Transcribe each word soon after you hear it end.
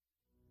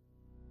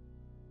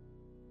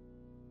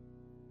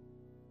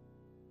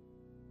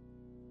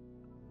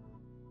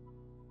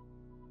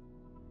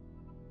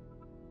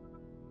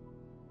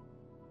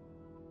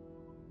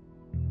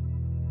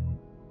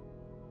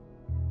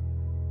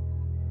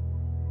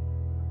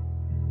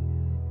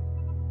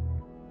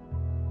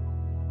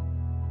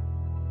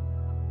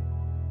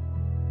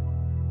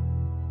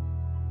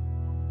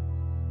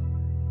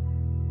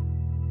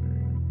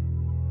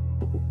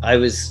I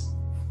was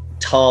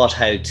taught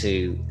how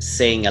to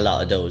sing a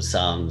lot of those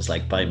songs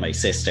like by my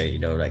sister,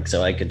 like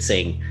so I could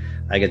sing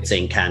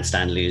Can't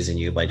Stand Losing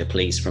You by The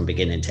Police from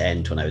beginning to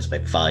end when I was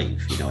about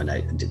 5,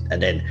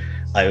 and then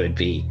I would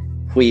be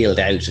wheeled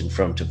out in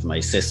front of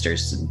my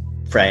sisters and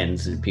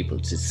friends and people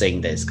to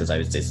sing this because I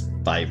was this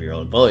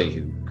 5-year-old boy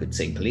who could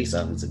sing Police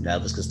songs and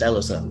Elvis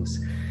Costello songs.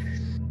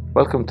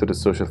 Welcome to the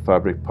Social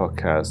Fabric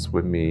podcast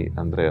with me,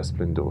 Andrea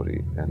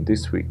Splendori, and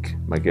this week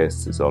my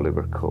guest is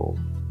Oliver Cole.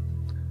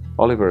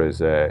 Oliver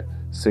is a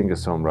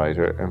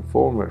singer-songwriter and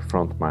former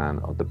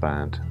frontman of the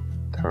band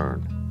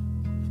Turn.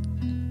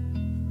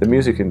 The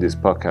music in this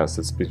podcast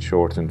has been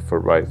shortened for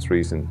rights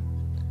reason.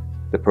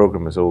 The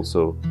program is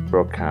also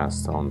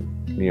broadcast on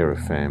Near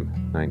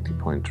FM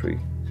 90.3.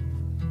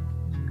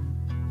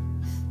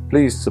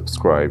 Please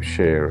subscribe,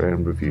 share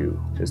and review.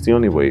 It's the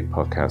only way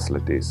podcasts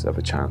like this have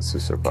a chance to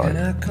survive. Can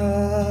I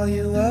call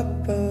you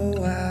up,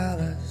 oh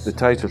Alice? The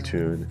title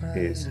tune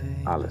is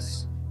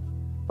Alice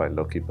by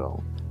Lucky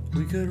Bone.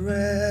 We could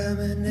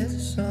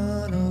reminisce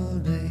on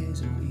old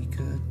days and we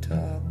could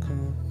talk a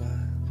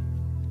while.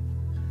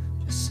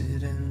 Just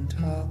sit and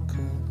talk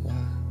a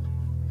while.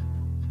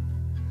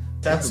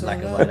 That's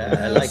black and white.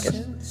 I like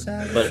it.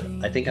 But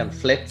I think I'm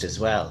flipped as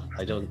well.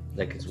 I don't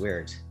like it's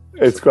weird.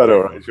 It's quite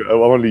alright.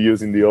 I'm only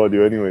using the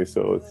audio anyway,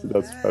 so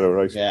that's quite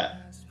alright. Yeah.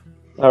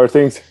 How are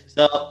things?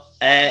 So,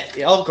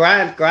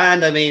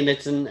 grand. I mean,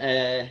 it's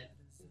a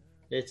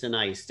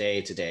nice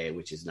day today,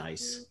 which is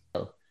nice.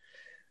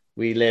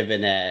 We live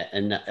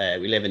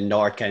in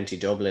North County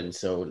Dublin,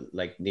 so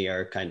like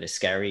near kind of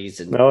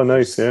Skerries and. Oh,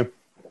 nice, yeah.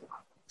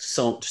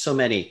 So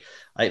many.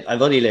 I've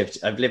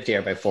lived here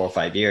about 4 or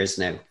 5 years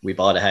now. We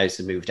bought a house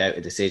and moved out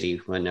of the city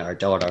when our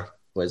daughter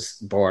was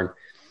born,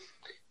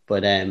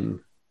 but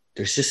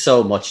there's just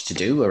so much to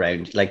do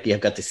around. Like you've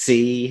got the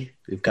sea,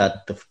 we've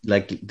got the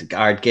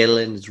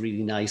Ardgillan is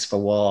really nice for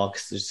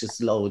walks. There's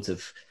just loads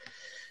of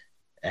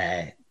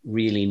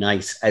really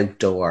nice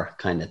outdoor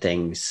kind of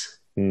things.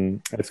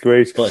 That's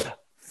great. But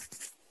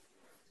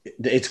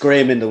it's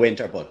grim in the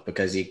winter,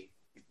 because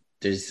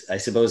I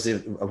suppose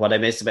what I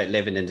missed about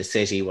living in the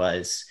city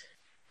was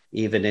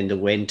even in the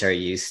winter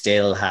you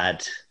still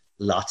had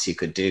lots you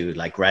could do,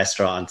 like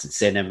restaurants and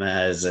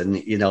cinemas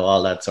and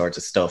all that sort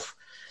of stuff.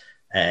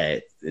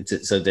 I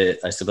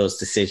suppose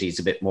the city's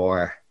a bit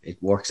more,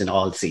 it works in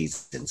all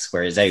seasons,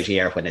 whereas out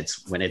here when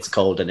it's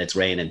cold and it's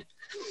raining,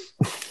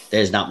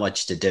 there's not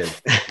much to do.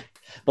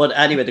 But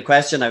anyway, the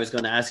question I was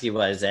going to ask you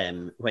was,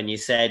 when you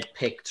said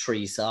pick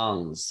 3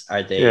 songs,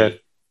 are they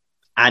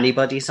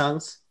anybody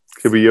songs?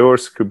 Could be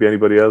yours, could be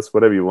anybody else,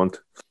 whatever you want.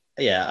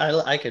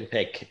 Yeah, I can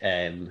pick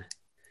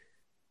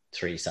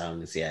 3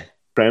 songs, yeah.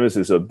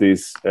 Premises of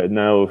these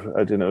now,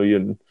 I don't know,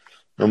 you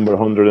number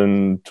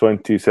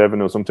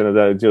 127 or something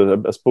like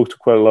that. I spoke to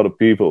quite a lot of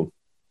people,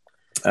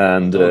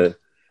 and and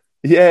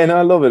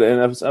I love it,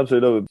 and I absolutely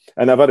love it.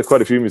 And I've had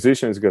quite a few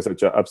musicians because I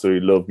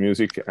absolutely love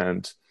music,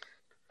 and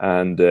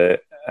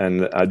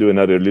I do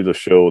another little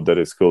show that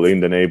is called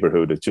In the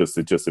Neighborhood. It's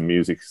just a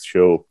music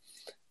show,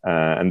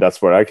 and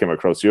that's where I came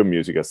across your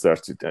music. I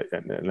started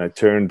and I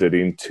turned it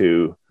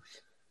into.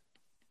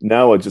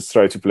 Now I just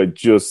try to play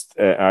just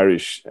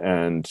Irish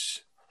and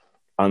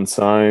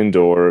unsigned,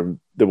 or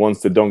the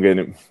ones that don't get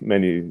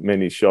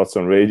many shots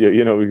on radio,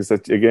 because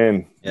that,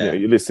 again,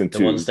 you listen to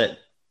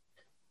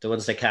the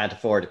ones that can't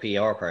afford a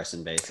PR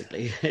person,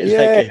 basically.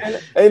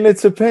 And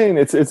it's a pain.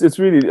 It's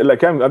really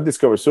like I've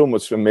discovered so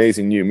much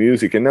amazing new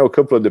music, and now a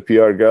couple of the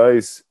PR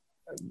guys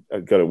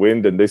got a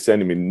wind, and they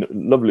sending me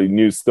lovely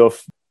new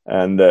stuff.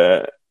 And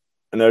I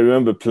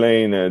remember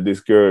playing this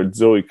girl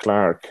Zoe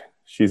Clark.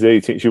 She's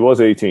 18. She was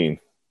 18.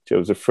 She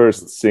was the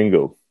first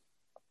single,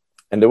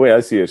 and the way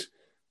I see it,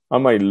 I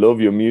might love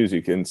your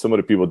music and some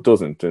other people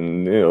doesn't.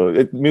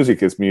 And,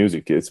 music is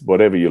music. It's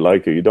whatever you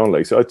like or you don't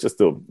like. So I just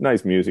thought,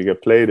 nice music. I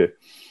played it.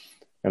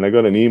 And I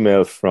got an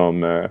email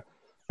from her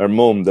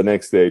mum the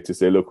next day to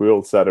say, look, we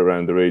all sat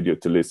around the radio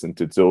to listen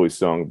to Zoe's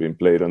song being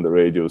played on the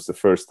radio. It's the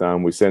first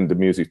time we send the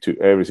music to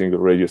every single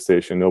radio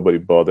station. Nobody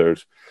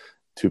bothered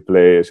to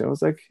play it. And I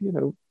was like,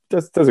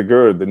 that's a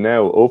girl that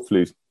now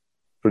hopefully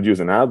produce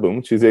an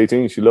album. She's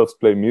 18. She loves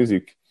playing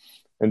music.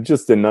 And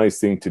just a nice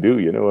thing to do,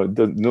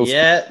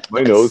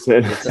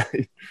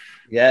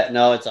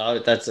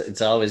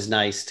 It's always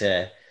nice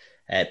to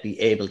be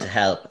able to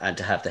help and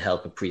to have the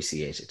help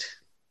appreciated.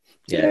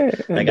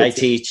 Like I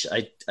teach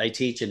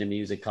in a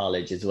music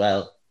college as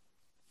well,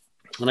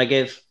 and I've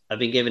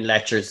been giving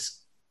lectures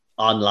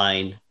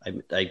online.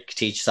 I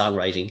teach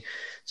songwriting,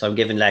 so I'm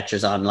giving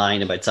lectures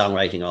online about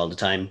songwriting all the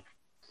time.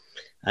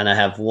 And I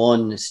have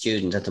one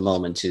student at the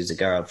moment who's a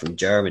girl from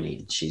Germany,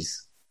 and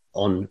she's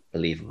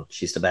unbelievable.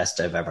 She's the best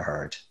I've ever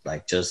heard.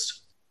 Like,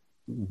 just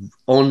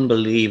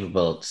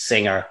unbelievable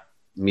singer,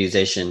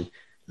 musician,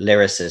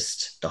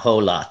 lyricist, the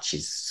whole lot.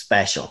 She's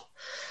special.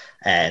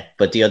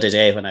 But the other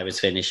day when I was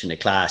finishing a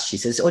class, she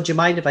says, do you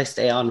mind if I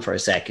stay on for a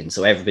second?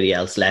 So everybody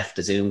else left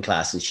the Zoom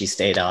class and she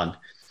stayed on,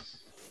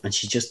 and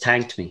she just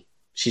thanked me.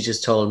 She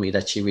just told me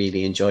that she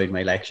really enjoyed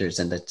my lectures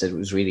and that it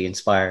was really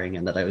inspiring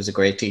and that I was a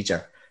great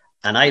teacher.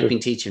 And I've been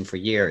teaching for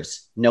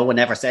years. No one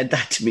ever said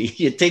that to me.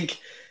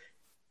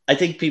 I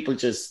think people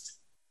just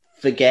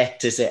forget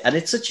to say, and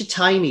it's such a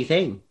tiny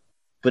thing,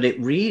 but it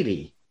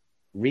really,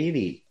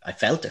 really, I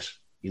felt it.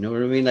 You know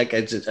what I mean? Like,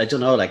 I don't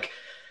know, like,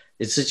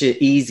 it's such an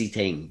easy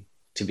thing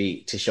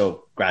to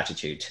show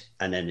gratitude.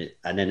 And then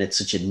it's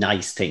such a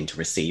nice thing to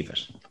receive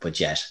it, but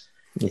yet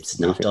it's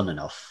not done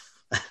enough.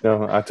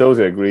 No, I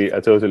totally agree.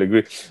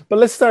 But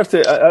let's start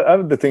I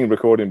have the thing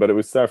recording, but it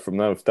would start from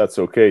now, if that's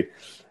okay.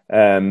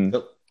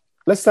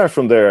 Let's start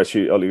from there,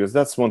 actually, Ollie, because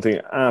that's one thing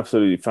that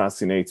absolutely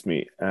fascinates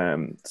me,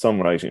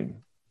 songwriting.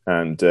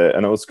 And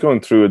I was going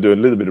through and doing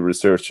a little bit of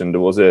research, and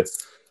there was I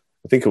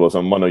think it was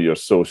on one of your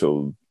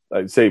social,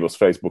 I'd say it was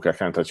Facebook, I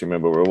can't actually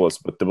remember where it was,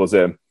 but there was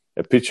a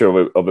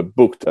picture of a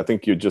book that I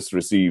think you just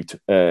received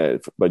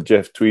by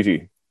Jeff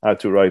Tweedy, How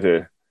to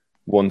Write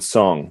One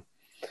Song.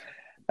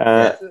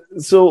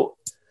 So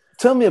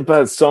tell me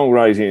about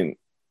songwriting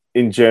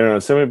in general.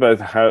 Tell me about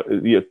how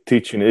you're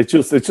teaching. It's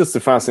just a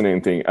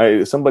fascinating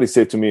thing. Somebody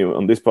said to me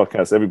on this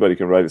podcast, everybody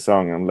can write a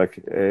song. I'm like,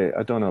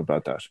 I don't know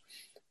about that,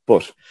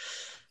 but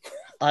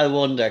I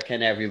wonder,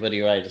 can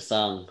everybody write a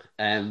song?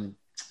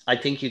 I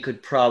think you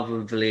could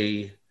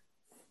probably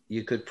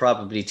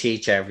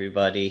teach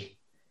everybody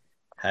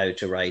how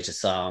to write a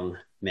song,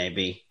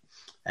 maybe.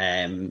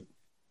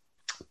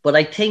 But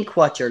I think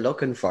what you're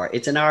looking for,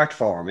 it's an art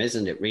form,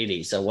 isn't it,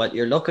 really? So what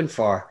you're looking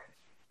for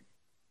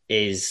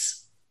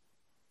is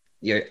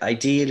you're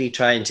ideally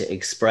trying to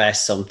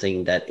express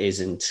something that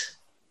isn't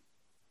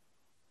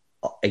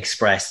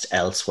expressed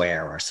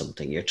elsewhere or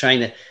something. You're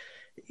trying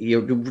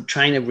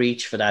to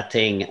reach for that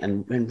thing.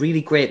 And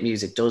really great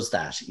music does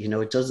that. You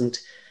know, it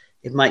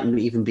mightn't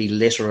even be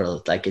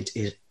literal. Like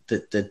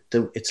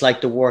it's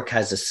like the work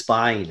has a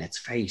spine.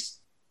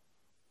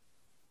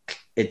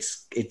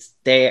 It's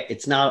there.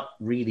 It's not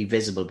really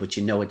visible, but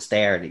you know it's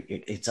there.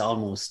 It's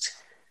almost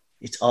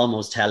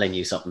telling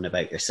you something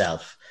about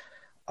yourself,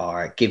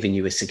 or giving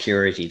you a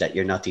security that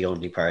you're not the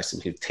only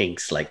person who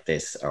thinks like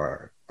this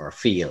or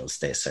feels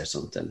this or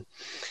something.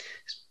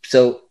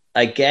 So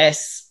I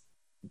guess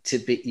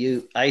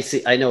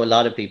I know a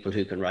lot of people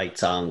who can write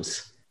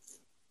songs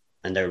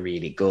and they're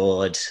really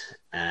good,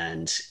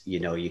 and you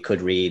know, you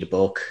could read a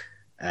book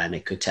and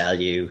it could tell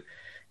you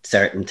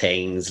certain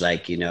things,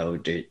 like,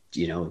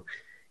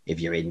 if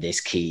you're in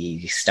this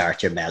key,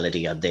 start your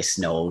melody on this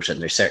note,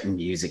 and there's certain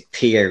music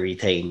theory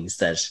things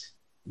that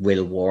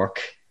will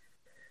work.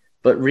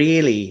 But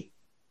really,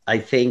 I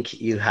think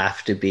you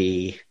have to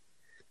be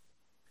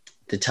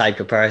the type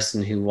of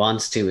person who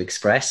wants to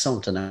express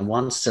something and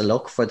wants to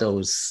look for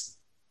those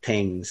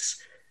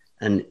things.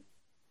 And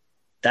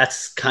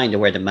that's kind of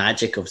where the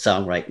magic of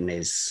songwriting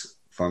is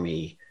for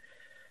me.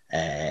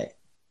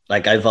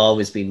 Like, I've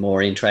always been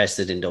more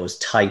interested in those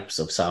types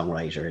of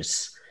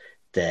songwriters,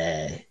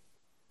 the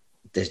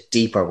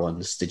deeper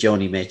ones, the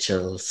Joni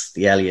Mitchells,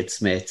 the Elliott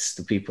Smiths,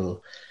 the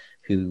people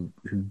who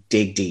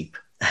dig deep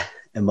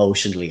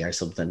emotionally or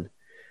something.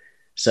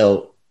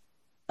 So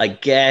I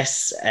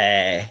guess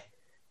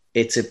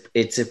it's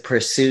a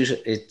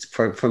pursuit. It's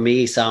for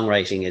me,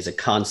 songwriting is a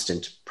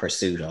constant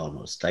pursuit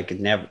almost. Like,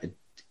 it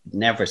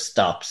never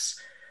stops.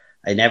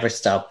 I never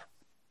stop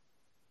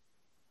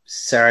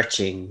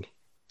searching,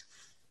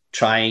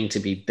 trying to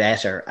be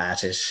better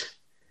at it.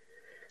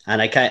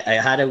 And I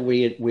had a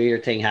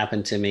weird thing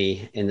happen to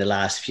me in the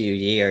last few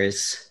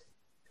years,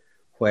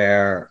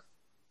 where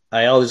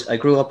I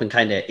grew up in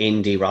kind of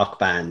indie rock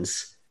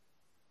bands,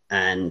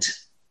 and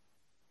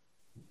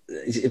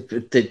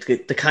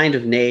the kind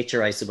of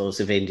nature, I suppose,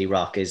 of indie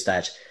rock is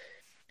that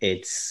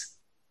it's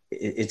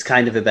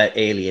kind of about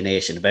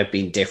alienation, about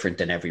being different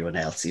than everyone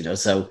else, you know.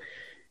 So,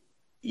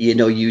 you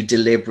know, you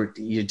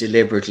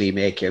deliberately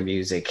make your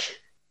music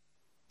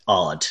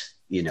odd,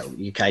 you know.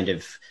 You kind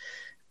of,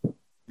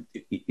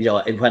 you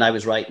know, when I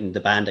was writing the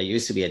band I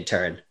used to be in,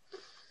 Turn,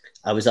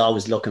 I was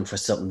always looking for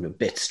something a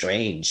bit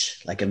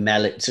strange, like a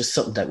melody, just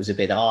something that was a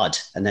bit odd,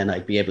 and then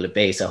I'd be able to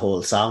base a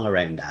whole song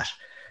around that.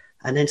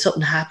 And then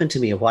something happened to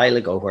me a while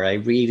ago where I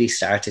really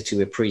started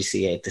to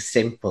appreciate the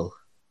simple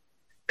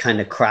kind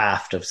of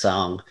craft of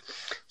song.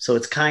 So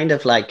it's kind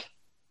of like,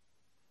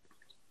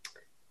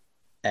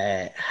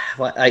 do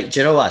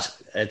you know what?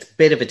 It's a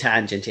bit of a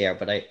tangent here,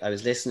 but I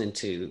was listening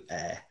to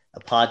a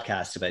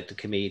podcast about the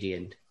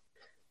comedian,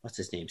 what's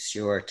his name?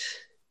 Stuart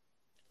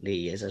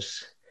Lee, is it?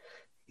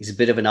 He's a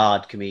bit of an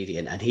odd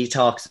comedian, and he's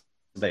talking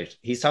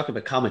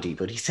about comedy,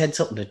 but he said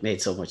something that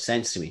made so much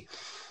sense to me.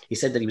 He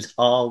said that he was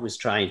always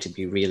trying to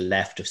be real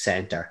left of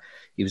center.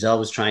 He was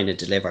always trying to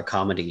deliver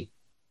comedy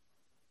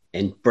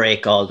and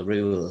break all the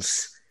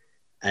rules.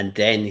 And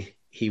then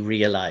he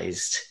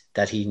realized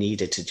that he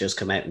needed to just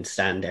come out and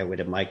stand there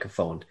with a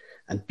microphone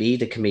and be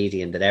the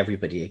comedian that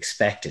everybody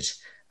expected,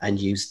 and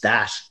use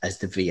that as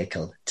the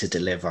vehicle to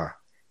deliver.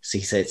 So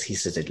he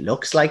says, it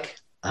looks like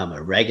I'm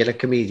a regular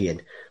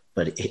comedian,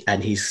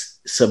 and he's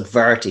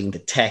subverting the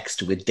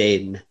text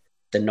within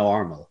the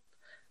normal.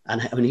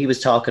 And when he was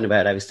talking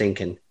about it, I was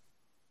thinking,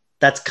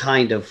 that's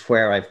kind of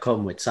where I've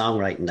come with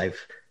songwriting.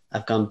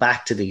 I've gone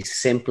back to these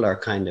simpler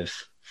kind of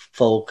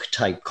folk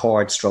type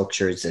chord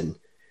structures, and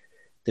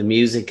the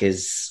music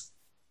is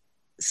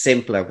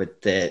simpler,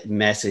 but the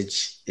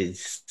message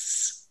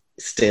is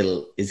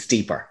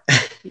deeper.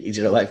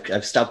 You know,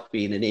 I've stopped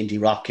being an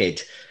indie rock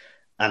kid,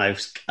 and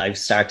I've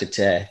stopped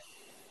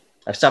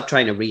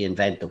trying to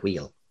reinvent the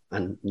wheel,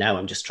 and now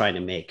I'm just trying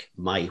to make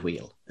my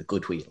wheel a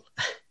good wheel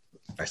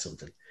or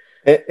something.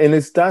 And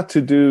is that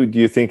to do? Do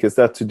you think is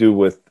that to do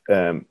with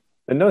and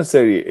not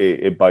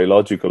necessarily a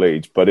biological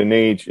age, but an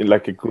age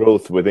like a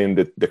growth within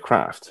the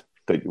craft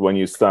that when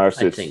you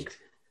started? I think.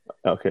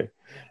 Okay.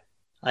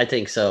 I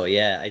think so.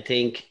 Yeah, I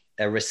think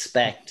a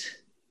respect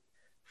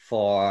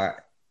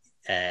for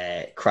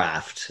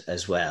craft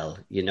as well.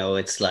 You know,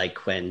 it's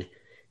like when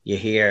you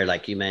hear,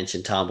 like you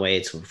mentioned, Tom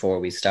Waits before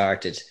we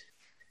started.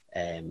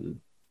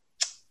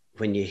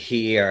 When you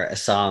hear a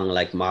song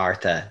like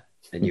Martha,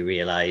 and you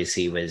realize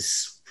he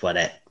was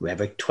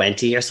whatever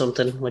 20 or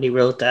something when he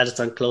wrote that. It's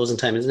on Closing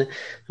Time, isn't it?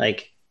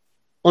 Like,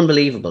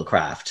 unbelievable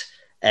craft.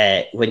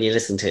 When you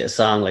listen to a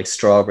song like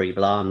Strawberry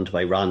Blonde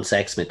by Ron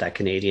Sexsmith, that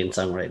Canadian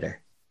songwriter,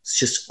 it's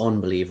just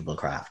unbelievable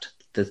craft.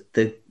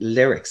 The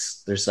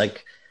lyrics, there's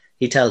like,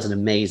 he tells an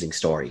amazing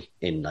story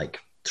in like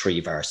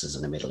 3 verses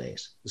and a middle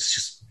 8. It's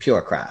just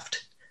pure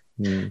craft.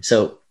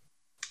 So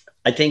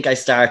I think I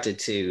started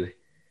to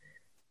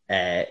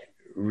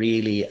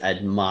really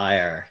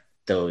admire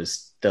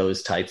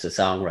those types of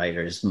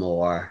songwriters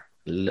more.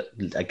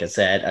 Like I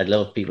said, I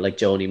love people like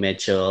Joni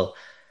Mitchell.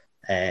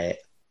 I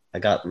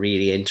got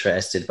really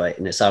interested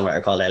in a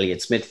songwriter called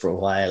Elliott Smith for a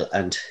while,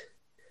 and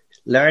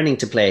learning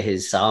to play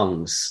his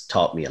songs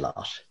taught me a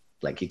lot.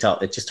 Like it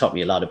just taught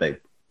me a lot about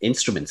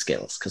instrument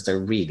skills, because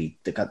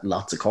they've got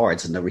lots of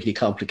chords and they're really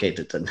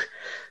complicated. And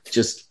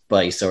just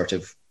by sort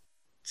of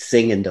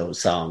singing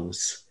those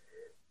songs,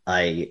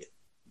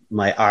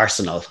 my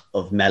arsenal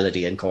of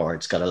melody and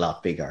chords got a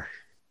lot bigger.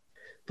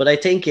 But I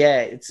think,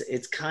 yeah,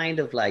 it's kind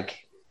of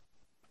like,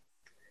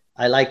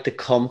 I like the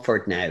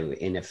comfort now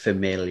in a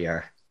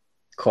familiar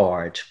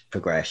chord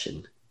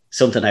progression.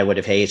 Something I would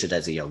have hated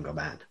as a younger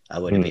man. I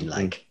would have been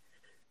like,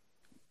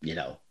 you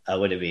know, I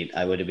would have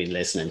been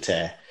listening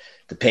to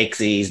the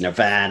Pixies,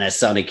 Nirvana,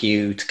 Sonic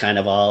Youth, kind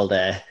of all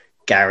the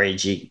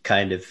garagey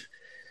kind of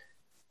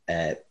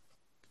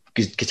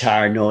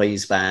guitar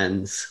noise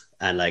bands.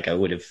 And like, I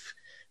would have,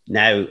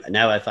 now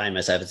I find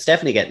myself, it's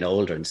definitely getting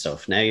older and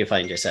stuff. Now you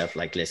find yourself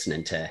like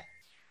listening to,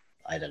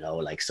 I don't know,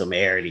 like some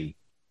early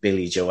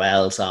Billy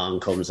Joel song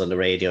comes on the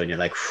radio and you're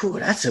like, whew,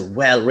 that's a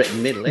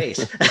well-written middle 8.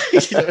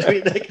 You know what I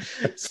mean? Like,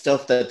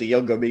 stuff that the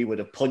younger me would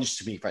have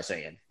punched me for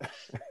saying.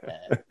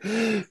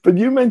 But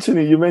you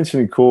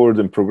mentioned chord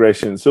and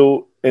progression.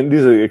 So, and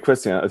this is a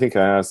question I think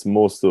I asked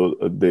most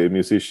of the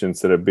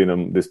musicians that have been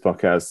on this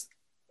podcast.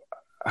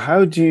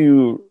 How do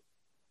you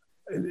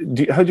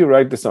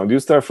write the song? Do you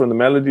start from the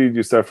melody? Do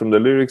you start from the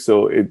lyrics?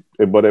 So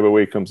whatever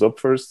way it comes up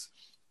first?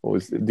 Or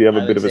do you have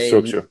a bit of a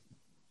structure?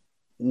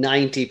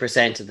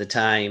 90% of the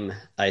time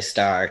I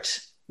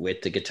start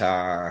with the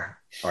guitar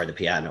or the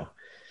piano,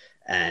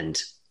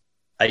 and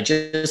I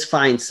just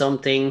find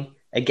something,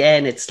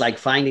 again, it's like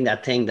finding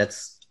that thing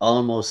that's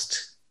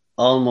almost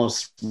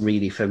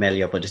really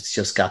familiar, but it's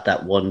just got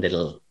that one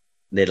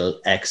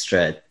little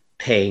extra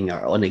thing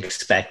or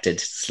unexpected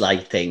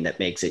slight thing that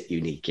makes it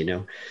unique, you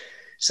know?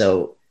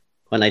 So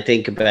when I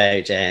think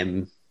about,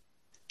 and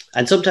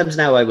sometimes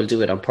now I will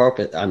do it on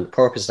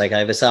purpose. Like, I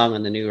have a song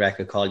on the new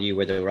record called You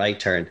Were the Right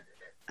Turn.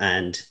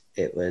 And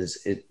it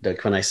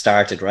like when I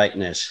started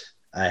writing it,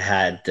 I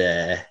had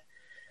the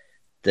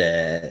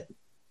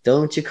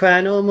 "Don't you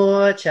cry no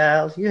more,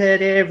 child. You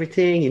had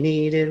everything you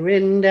needed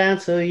written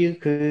down so you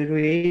could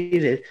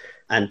read it."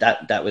 And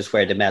that was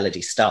where the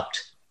melody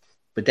stopped.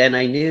 But then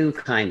I knew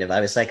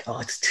I was like, oh,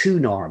 it's too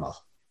normal.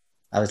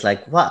 I was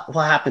like, what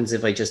happens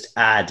if I just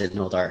add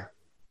another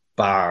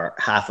bar,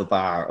 half a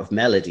bar of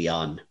melody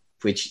on,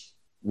 which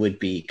would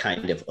be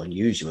kind of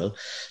unusual.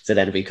 So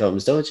then it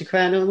becomes, "Don't you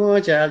cry no more,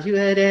 child. You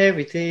had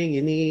everything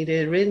you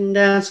needed written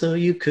down so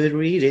you could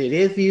read it.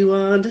 If you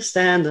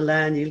understand the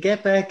line, you'll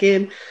get back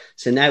in."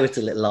 So now it's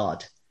a little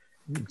odd.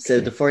 Okay. So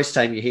the first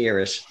time you hear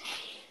it,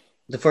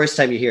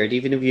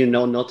 even if you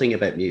know nothing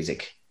about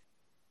music,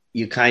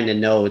 you kind of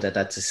know that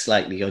that's a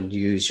slightly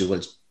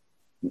unusual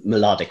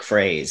melodic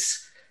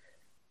phrase.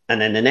 And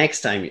then the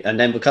next time, and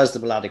then because the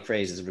melodic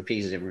phrase is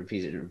repeated and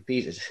repeated and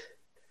repeated,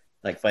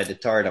 like by the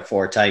 3rd or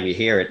 4th time you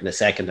hear it in the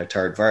 2nd or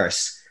 3rd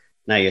verse,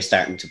 now you're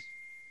starting to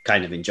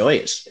kind of enjoy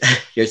it.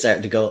 You're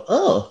starting to go,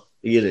 oh,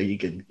 you know,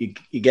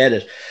 you get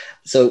it.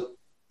 So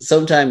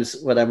sometimes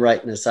when I'm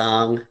writing a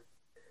song,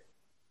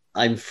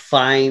 I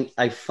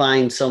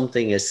find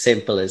something as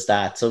simple as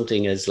that.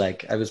 Something as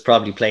like, I was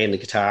probably playing the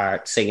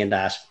guitar, singing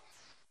that,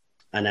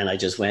 and then I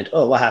just went,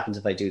 oh, what happens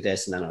if I do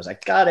this? And then I was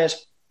like, got it.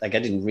 Like, I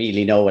didn't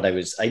really know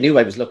I knew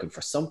I was looking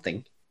for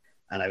something,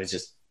 and I was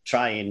just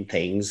trying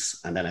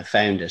things, and then I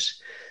found it.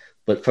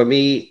 But for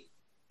me,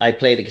 I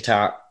play the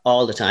guitar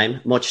all the time,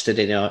 much to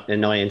the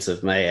annoyance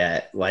of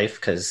my wife,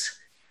 because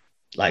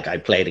like, I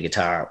play the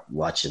guitar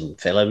watching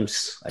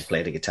films. I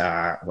play the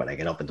guitar when I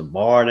get up in the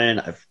morning.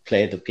 I've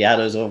played the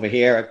pianos over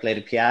here. I play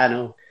the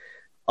piano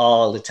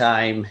all the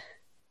time.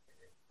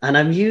 And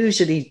I'm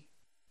usually,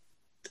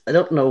 I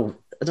don't know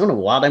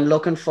what I'm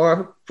looking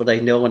for, but I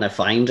know when I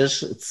find it,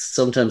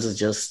 sometimes I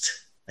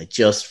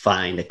just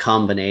find a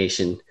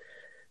combination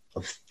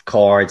of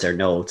chords or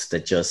notes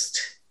that just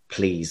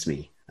please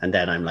me. And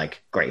then I'm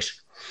like, great.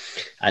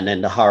 And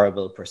then the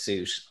horrible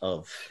pursuit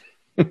of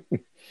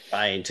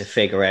trying to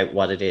figure out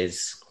what it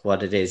is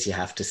you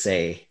have to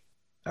say,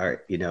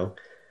 or, you know,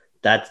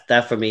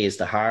 that for me is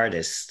the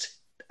hardest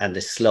and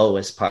the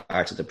slowest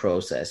part of the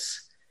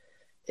process,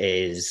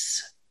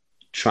 is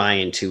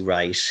trying to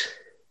write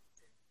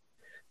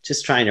a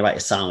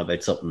song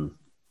about something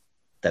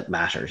that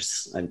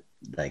matters. I'm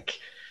like,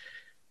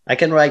 I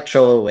can write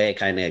throwaway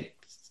kind of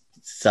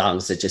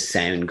songs that just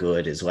sound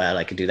good as well.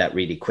 I can do that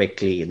really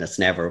quickly, and that's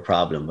never a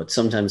problem. But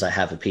sometimes I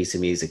have a piece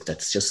of music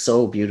that's just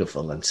so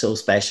beautiful and so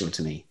special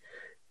to me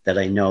that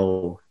I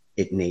know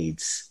it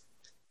needs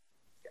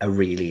a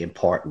really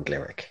important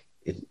lyric.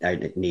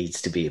 It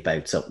needs to be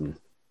about something.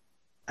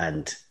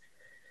 And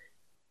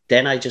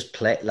then I just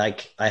play,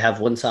 like, I have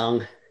one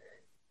song.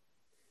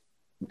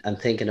 I'm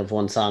thinking of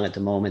one song at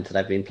the moment that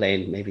I've been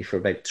playing maybe for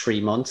about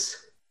 3 months.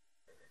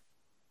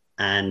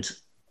 And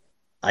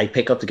I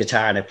pick up the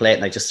guitar and I play it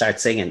and I just start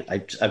singing.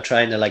 I'm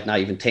trying to like not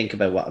even think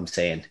about what I'm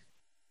saying.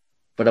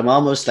 But I'm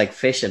almost like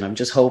fishing. I'm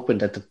just hoping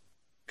that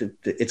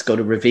it's going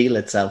to reveal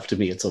itself to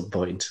me at some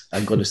point.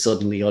 I'm going to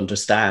suddenly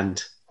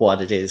understand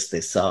what it is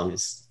this song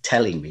is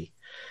telling me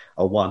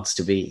or wants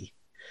to be.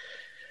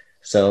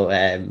 So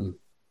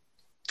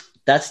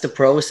that's the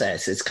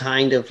process. It's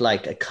kind of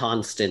like a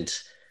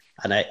constant.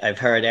 And I've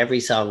heard every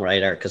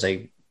songwriter, because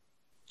I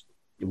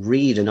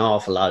read an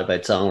awful lot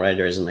about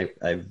songwriters, and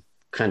I've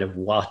kind of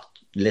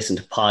listened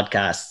to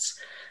podcasts,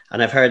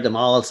 and I've heard them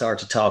all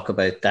sort of talk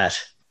about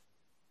that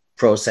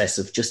process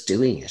of just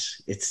doing it.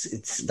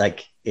 It's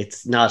like,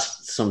 it's not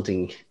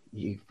something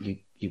you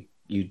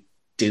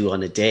do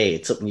on a day.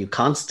 It's something you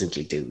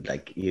constantly do.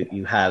 Like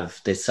you have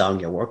this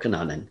song you're working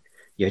on and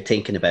you're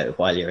thinking about it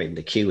while you're in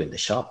the queue in the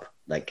shop.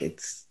 Like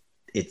it's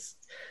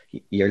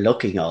you're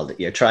looking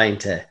you're trying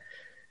to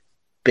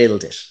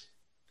build it.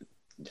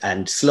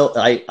 And slow.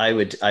 I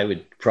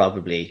would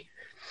probably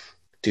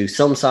do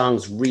some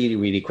songs really,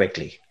 really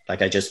quickly.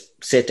 Like I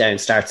just sit down,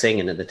 start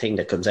singing, and the thing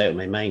that comes out of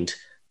my mind,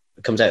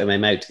 comes out of my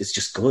mouth, is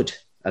just good.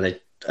 And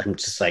I'm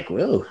just like,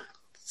 whoa,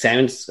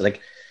 sounds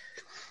like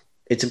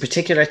it's a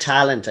particular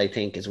talent, I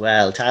think, as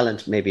well.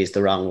 Talent maybe is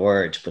the wrong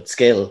word, but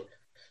skill.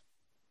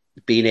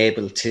 Being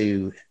able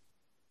to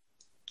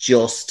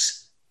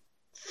just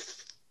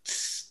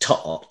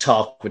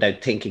talk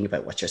without thinking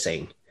about what you're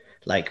saying.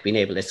 Like being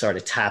able to sort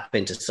of tap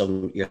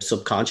into your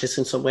subconscious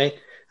in some way.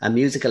 And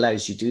music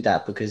allows you to do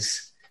that,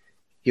 because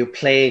you're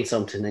playing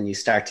something and you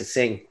start to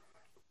sing,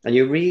 and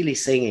you're really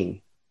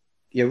singing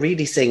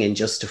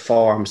just to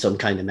form some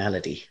kind of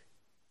melody,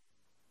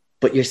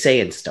 but you're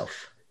saying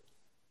stuff.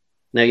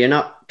 Now you're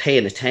not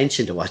paying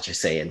attention to what you're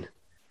saying,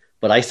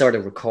 but I sort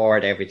of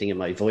record everything in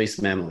my voice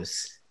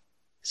memos.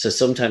 So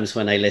sometimes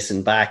when I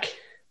listen back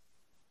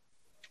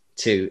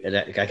to,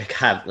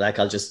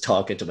 I'll just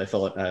talk into my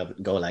phone,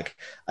 go like,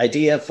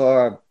 idea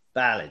for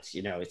ballads,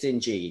 you know, it's in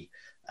G,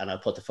 and I'll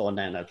put the phone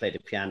down, I'll play the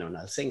piano, and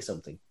I'll sing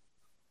something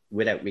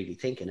without really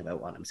thinking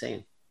about what I'm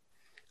saying.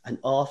 And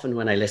often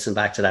when I listen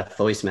back to that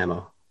voice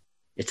memo,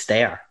 it's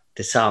there.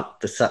 The song,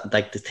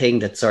 like the thing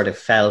that sort of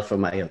fell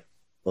from my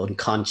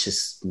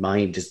unconscious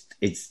mind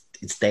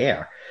it's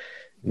there.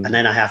 Mm. And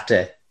then I have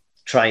to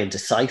try and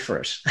decipher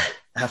it.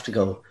 I have to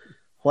go,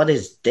 what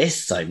is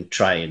this I'm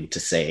trying to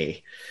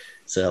say?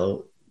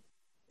 So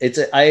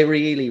I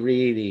really,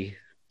 really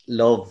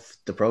love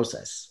the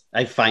process.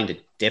 I find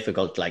it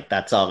difficult, like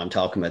that song I'm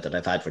talking about that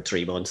I've had for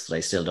 3 months that I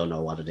still don't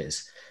know what it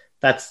is.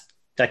 That's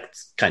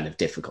kind of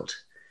difficult,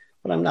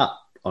 but I'm not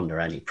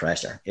under any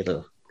pressure.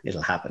 It'll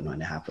happen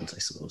when it happens, I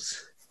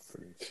suppose.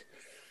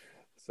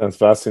 Sounds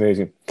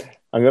fascinating.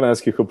 I'm going to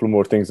ask you a couple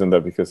more things on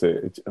that, because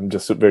I'm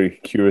just very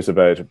curious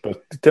about it.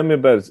 But tell me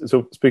about it.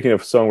 So speaking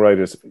of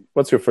songwriters,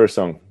 what's your first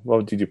song?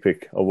 What did you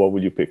pick, or what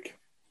will you pick?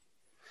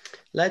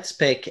 Let's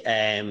pick,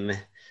 I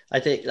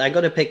think I'm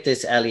going to pick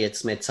this Elliott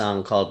Smith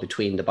song called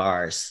Between the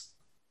Bars.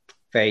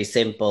 Very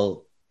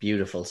simple,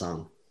 beautiful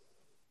song.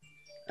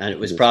 And it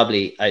was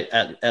probably,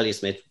 Elliott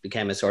Smith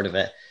became a sort of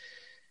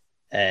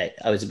I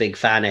was a big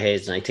fan of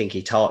his, and I think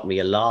he taught me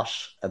a lot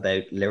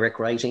about lyric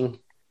writing.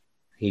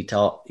 He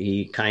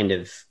kind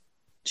of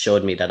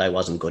showed me that I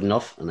wasn't good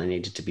enough and I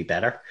needed to be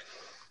better.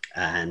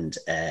 And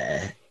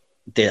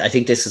I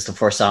think this is the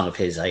first song of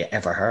his I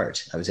ever heard.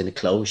 I was in a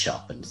clothes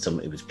shop and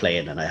somebody was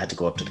playing, and I had to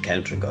go up to the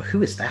counter and go,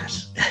 who is that?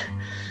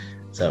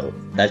 So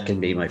that can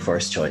be my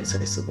first choice,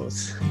 I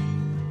suppose.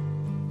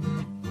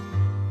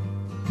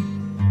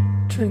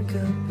 Drink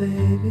up,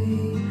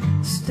 baby,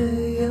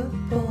 stay up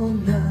all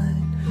night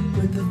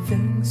with the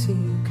things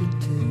you could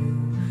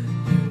do.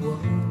 You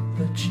won't,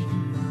 but you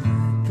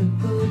might. The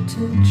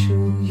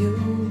potential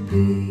you'll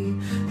be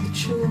that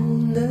you'll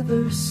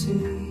never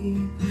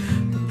see.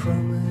 The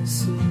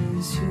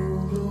promises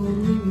you'll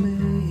only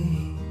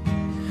make.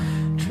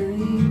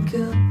 Drink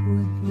up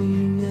with me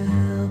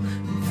now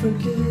and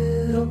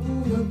forget all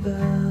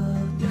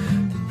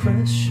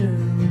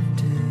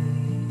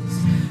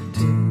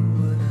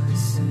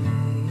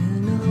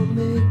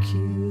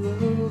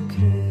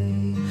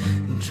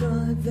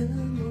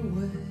them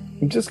away.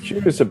 I'm just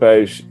curious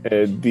about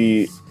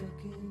the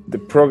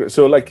progress.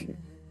 So, like,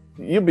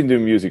 you've been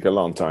doing music a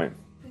long time.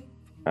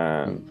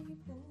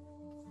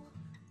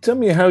 Tell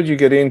me, how did you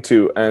get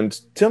into, and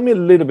tell me a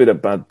little bit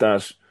about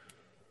that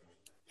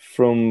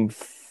from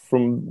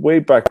way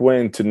back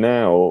when to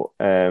now,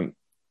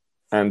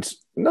 and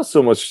not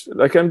so much.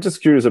 Like, I'm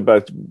just curious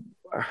about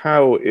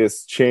how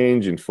it's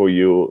changing for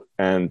you,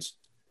 and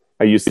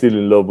are you still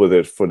in love with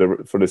it for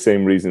the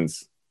same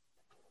reasons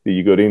that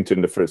you got into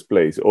in the first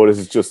place, or is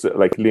it just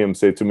like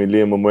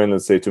Liam and Wendell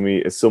say to me,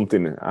 it's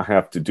something I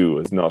have to do.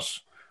 It's not.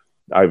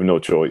 I have no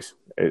choice.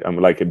 I'm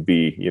like a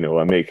bee, you know.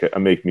 I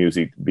make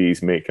music.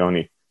 Bees make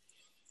honey.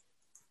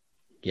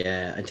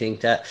 Yeah, I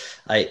think that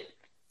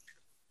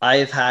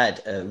I've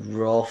had a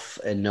rough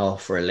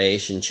enough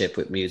relationship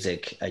with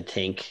music. I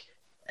think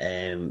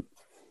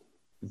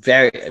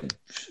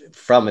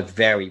from a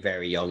very,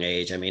 very young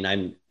age. I mean,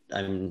 I'm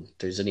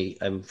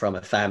from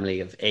a family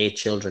of 8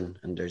 children,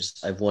 and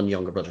I've one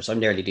younger brother, so I'm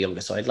nearly the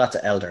youngest. So I have lots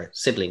of elder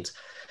siblings,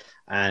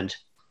 and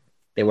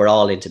they were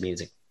all into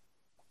music.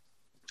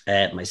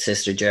 My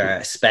sister Jara,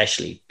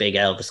 especially, big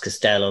Elvis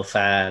Costello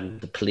fan,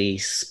 The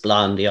Police,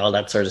 Blondie, all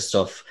that sort of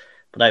stuff.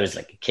 But I was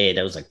like a kid,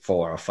 I was like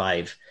 4 or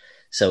 5.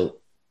 So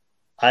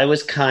I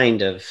was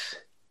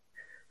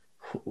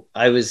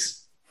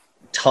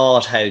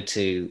taught how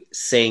to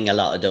sing a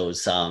lot of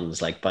those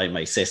songs, like by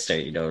my sister,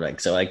 you know,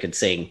 like, so I could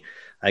sing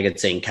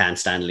Can't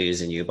Stand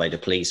Losing You by The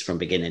Police from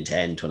beginning to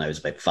end when I was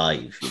about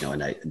 5, you know,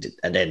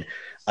 and then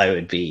I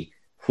would be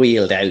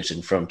wheeled out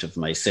in front of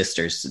my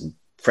sisters and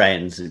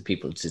friends and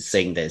people to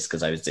sing this,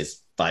 because I was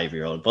this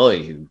 5-year-old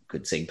boy who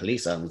could sing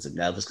Police songs and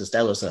Elvis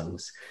Costello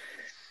songs.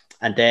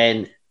 And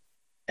then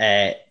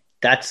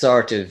that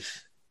sort of,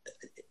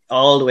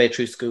 all the way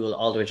through school,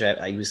 all the way through,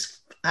 I was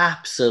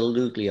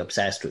absolutely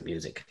obsessed with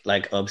music,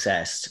 like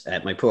obsessed.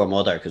 My poor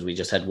mother, because we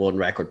just had one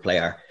record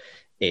player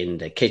in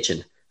the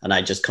kitchen, and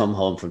I'd just come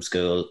home from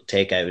school,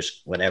 take out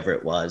whatever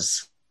it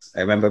was.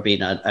 I remember playing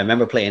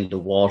the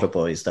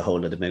Waterboys, The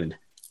Hole of the Moon.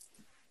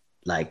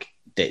 Like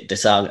the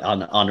song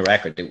on the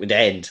record, it would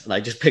end, and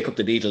I just pick up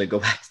the needle and go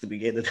back to the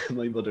beginning, and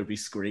my mother would be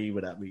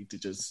screaming at me to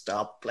just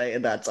stop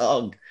playing that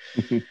song.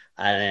 And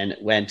then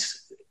went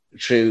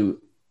through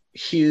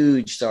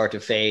huge sort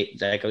of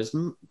fate. Like, I was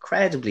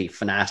incredibly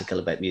fanatical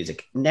about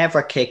music.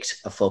 Never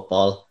kicked a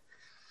football.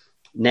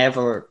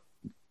 Never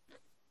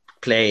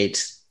played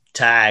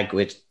tag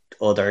with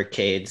other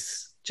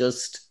kids.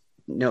 Just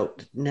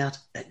not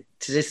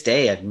to this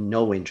day. I have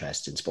no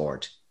interest in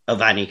sport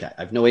of any kind.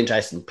 I have no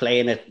interest in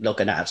playing it,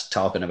 looking at,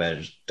 talking about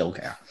it. Don't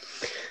care.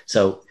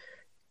 So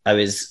I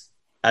was,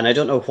 and I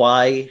don't know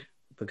why,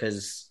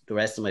 because the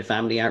rest of my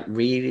family aren't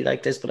really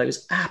like this, but I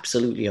was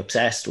absolutely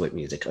obsessed with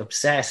music.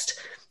 Obsessed.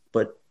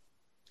 But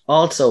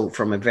also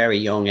from a very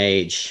young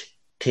age,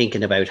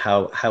 thinking about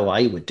how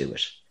I would do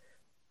it.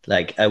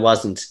 Like, I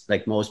wasn't,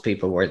 like most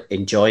people were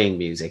enjoying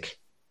music,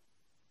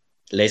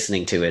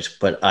 listening to it,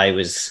 but I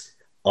was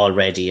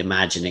already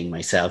imagining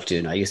myself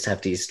doing. I used to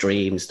have these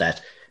dreams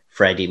that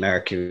Freddie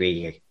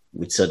Mercury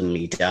would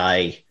suddenly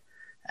die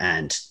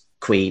and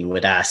Queen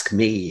would ask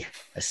me,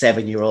 a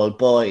 7-year-old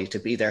boy, to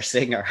be their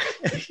singer.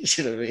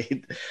 You know what I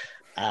mean?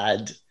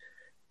 And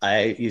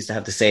I used to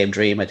have the same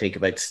dream, I think,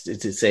 about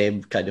the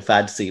same kind of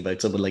fantasy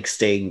about someone like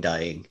Sting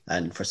dying.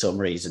 And for some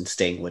reason,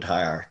 Sting would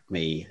hire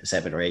me, a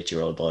 7 or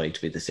 8-year-old boy,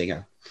 to be the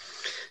singer.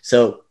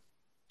 So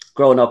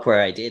growing up where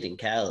I did in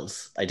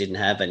Kells, I didn't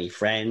have any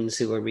friends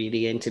who were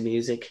really into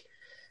music.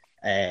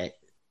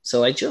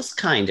 So I just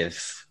kind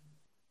of,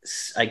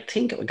 I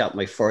think I got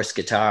my first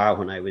guitar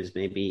when I was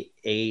maybe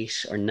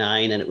 8 or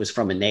 9, and it was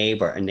from a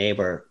neighbor. A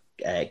neighbor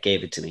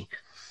gave it to me.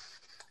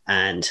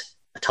 And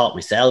I taught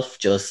myself,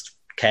 just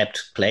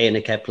kept playing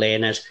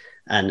it.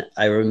 And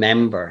I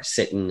remember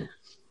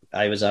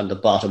I was on the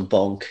bottom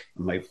bunk,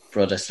 and my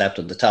brother slept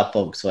on the top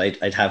bunk. So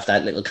I'd have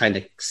that little kind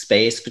of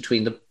space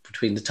between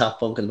the top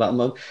bunk and the bottom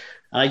bunk.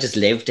 And I just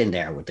lived in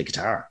there with the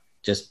guitar,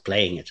 just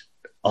playing it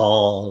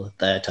all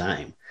the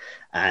time.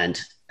 And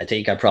I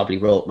think I probably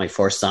wrote my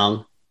first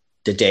song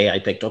the day I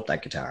picked up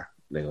that guitar.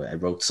 I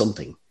wrote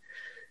something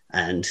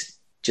and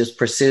just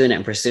pursuing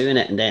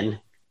it. And then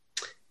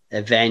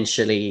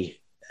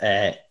eventually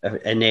a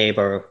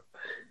neighbour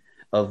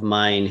of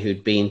mine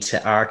who'd been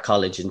to art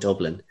college in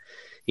Dublin,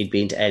 he'd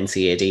been to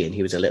NCAD, and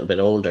he was a little bit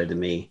older than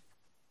me.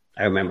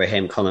 I remember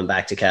him coming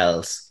back to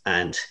Kells,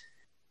 and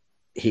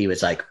he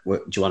was like,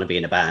 do you want to be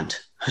in a band?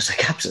 I was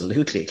like,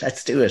 absolutely,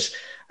 let's do it.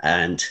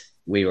 And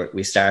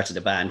we started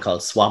a band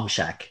called Swamp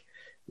Shack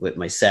with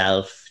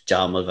myself,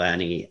 John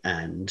Mulvaney,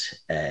 and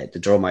the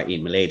drummer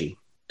Ian Mulady.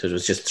 So it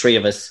was just 3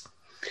 of us.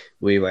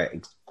 We were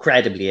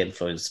incredibly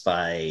influenced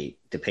by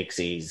the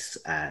Pixies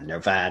and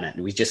Nirvana,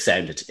 and we just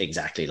sounded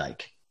exactly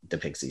like the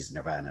Pixies and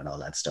Nirvana and all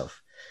that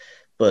stuff.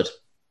 But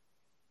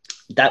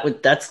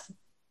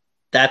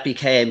that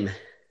became,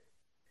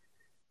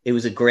 it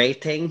was a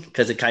great thing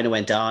because it kind of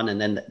went on.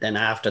 And then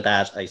after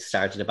that, I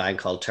started a band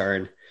called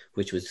Turn,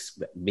 which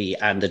was me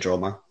and the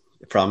drummer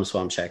from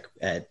Swamp Shack.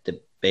 The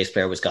bass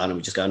player was gone, and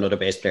we just got another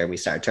bass player, and we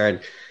started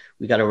Turn.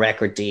 we got a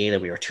record deal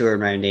and we were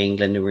touring around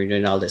England and we were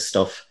doing all this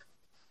stuff.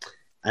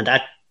 And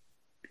that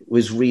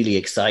was really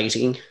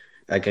exciting.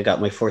 Like I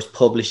got my first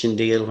publishing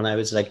deal when I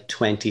was like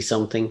 20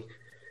 something.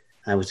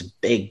 And it was a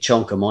big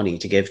chunk of money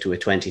to give to a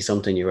 20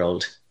 something year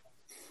old.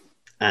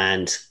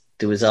 And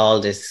there was all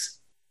this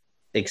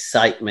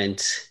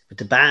excitement, but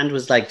the band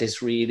was like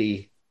this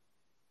really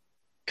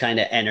kind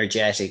of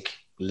energetic,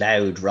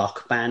 loud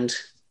rock band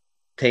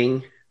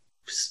thing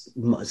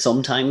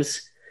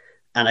sometimes.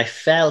 And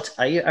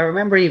I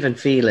remember even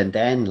feeling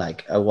then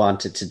like I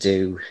wanted to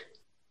do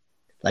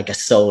like a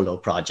solo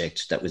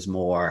project that was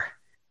more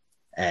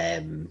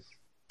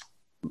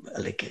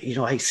like, you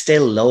know, I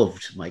still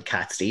loved my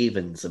Cat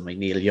Stevens and my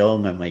Neil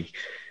Young and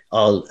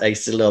I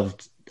still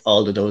loved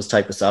all of those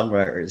type of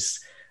songwriters.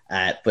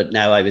 But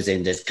now I was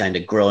in this kind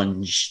of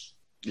grunge,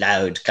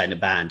 loud kind of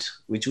band,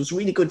 which was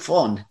really good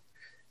fun.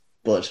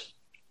 But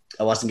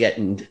I wasn't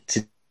getting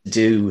to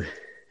do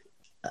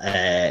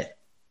I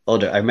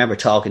remember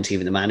talking to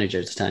even the manager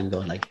at the time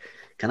going like,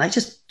 can I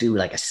just do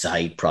like a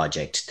side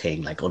project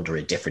thing, like under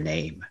a different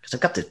name? Because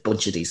I've got this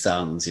bunch of these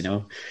songs, you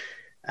know?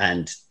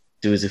 And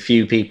there was a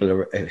few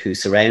people who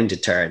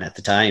surrounded Turn at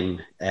the time,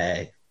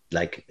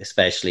 like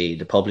especially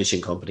the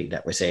publishing company,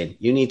 that were saying,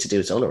 you need to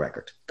do a solo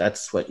record.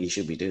 That's what you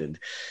should be doing.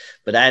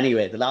 But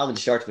anyway, the long and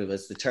short of it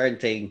was the Turn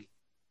thing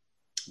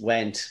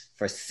went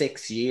for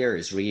 6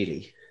 years,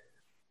 really.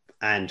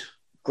 And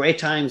great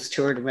times,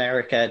 toured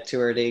America,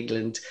 toured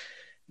England,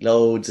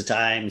 loads of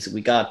times.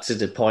 We got to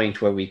the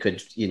point where we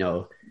could, you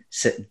know,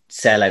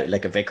 sell out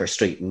like a Vicar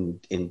Street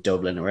in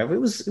Dublin or wherever. It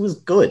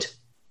was good.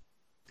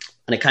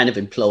 And it kind of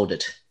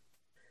imploded.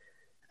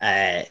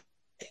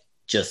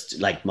 Just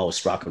like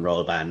most rock and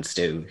roll bands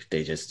do.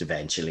 They just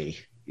eventually,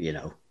 you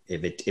know,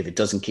 if it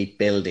doesn't keep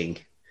building,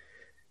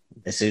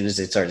 as soon as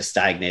it sort of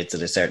stagnates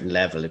at a certain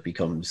level, it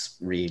becomes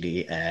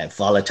really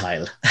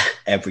volatile.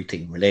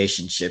 Everything,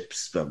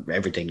 relationships,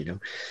 everything, you know.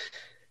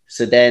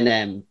 So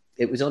then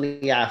it was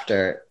only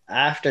after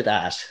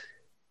that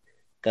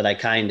I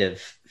kind of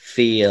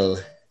feel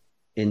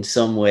in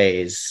some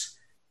ways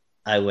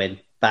I went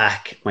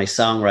back, my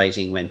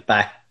songwriting went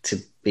back to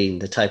being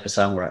the type of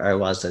songwriter I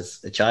was as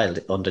a child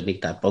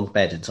underneath that bunk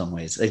bed in some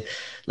ways.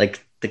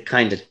 Like the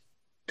kind of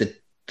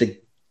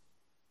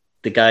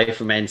the guy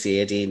from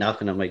NCAD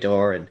knocking on my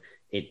door and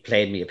it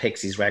played me a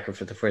Pixies record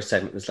for the first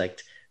time. It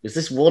was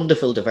this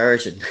wonderful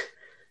diversion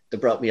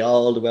that brought me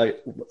all the way,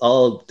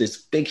 all this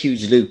big,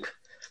 huge loop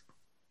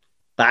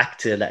back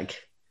to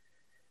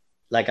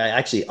like I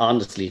actually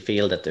honestly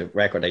feel that the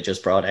record I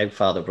just brought out,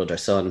 Father, Brother,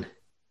 Son,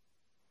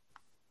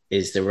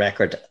 is the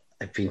record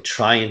I've been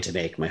trying to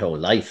make my whole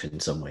life in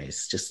some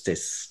ways. Just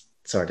this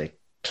sort of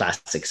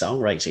classic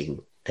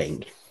songwriting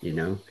thing, you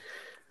know.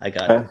 I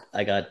got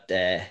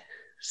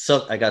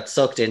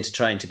sucked into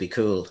trying to be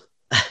cool.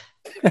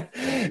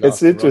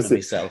 It's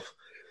interesting.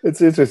 It's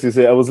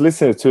interesting. I was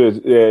listening to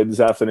it this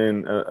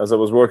afternoon as I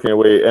was working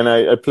away, and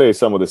I play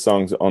some of the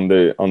songs on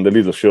the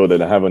little show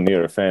that I have on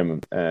Near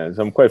FM,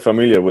 so I'm quite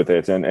familiar with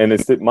it, and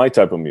it's my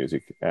type of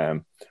music.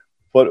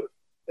 But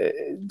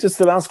just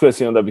the last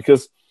question on that,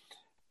 because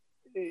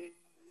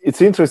it's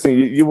interesting.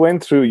 You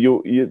went through.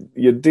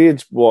 You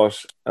did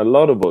what a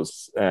lot of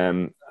us.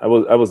 I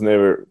was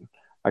never.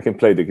 I can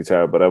play the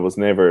guitar, but I was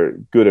never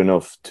good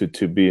enough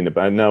to be in a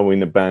band. Now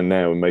in a band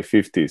now in my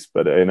 50s,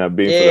 and I've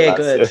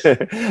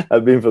been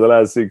I've been for the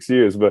last 6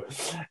 years. But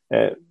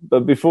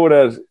before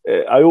that,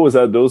 I always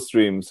had those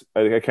dreams.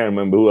 I can't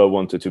remember who I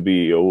wanted to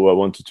be or who I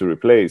wanted to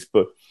replace,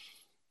 but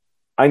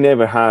I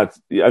never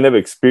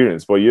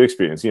experienced what you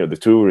experienced. You know, the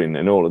touring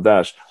and all of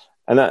that.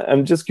 And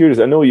I'm just curious.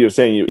 I know you're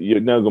saying you're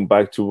now going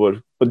back to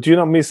what, but do you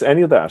not miss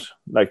any of that?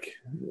 Like,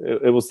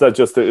 it was that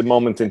just a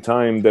moment in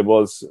time that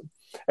was.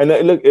 And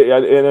look,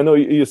 and I know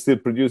you're still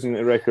producing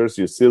records.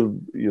 You're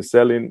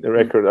selling a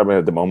record. I mean,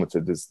 at the moment,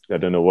 I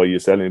don't know what you're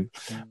selling,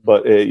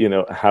 but you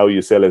know how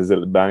you sell as a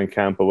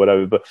Bandcamp or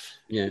whatever. But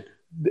yeah,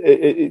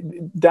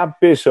 that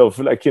bit of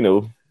like, you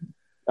know,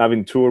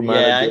 having tour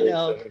managers.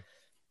 Yeah,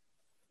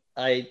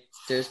 I know.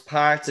 There's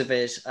parts of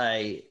it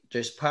I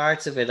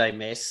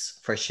miss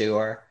for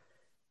sure,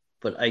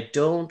 but I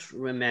don't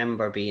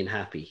remember being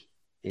happy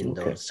in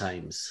those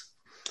times.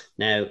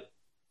 Now,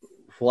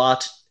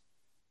 what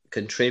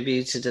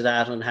contributed to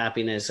that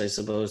unhappiness, I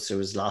suppose there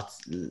was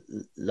lots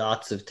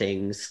of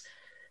things.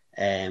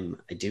 I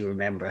do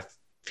remember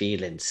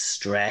feeling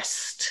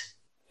stressed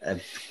a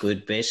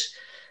good bit,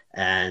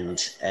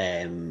 and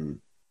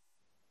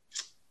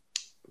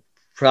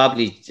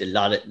probably a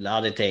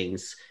lot of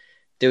things.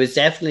 There was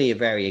definitely a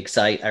very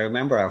exciting. I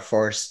remember our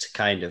first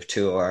kind of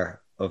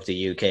tour of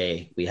the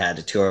UK. We had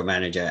a tour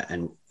manager,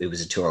 and it was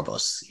a tour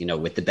bus, you know,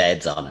 with the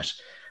beds on it,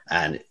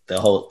 and the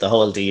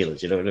whole deal.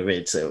 You know what I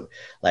mean? So,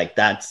 like,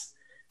 that's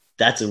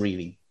a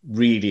really,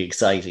 really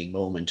exciting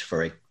moment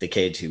for the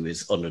kid who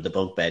is under the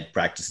bunk bed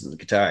practicing the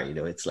guitar. You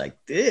know, it's like,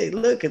 hey,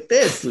 look at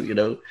this, you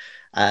know.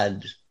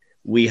 And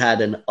we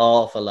had an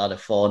awful lot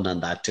of fun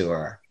on that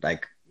tour,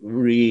 like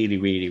really,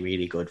 really,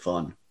 really good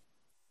fun.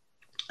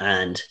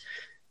 And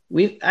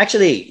we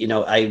actually, you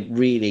know, I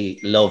really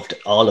loved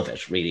all of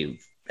it, really.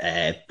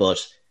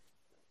 But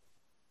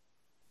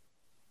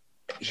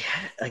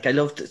yeah, like I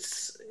love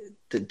this.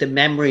 The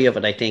memory of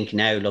it, I think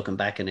now looking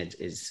back on it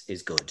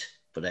is good.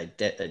 But I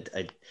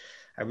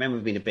remember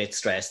being a bit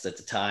stressed at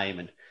the time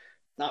and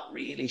not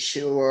really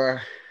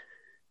sure.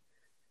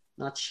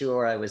 Not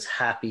sure I was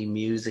happy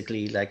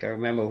musically. Like I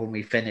remember when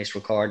we finished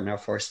recording our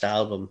first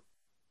album,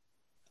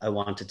 I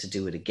wanted to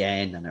do it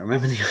again. And I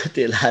remember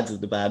the lads in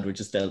the band were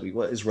just telling me,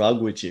 "What is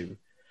wrong with you?"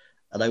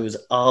 And I was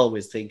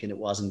always thinking it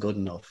wasn't good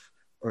enough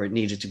or it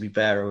needed to be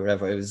better or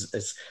whatever.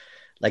 It's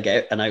like,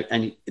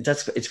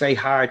 it's very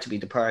hard to be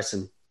the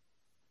person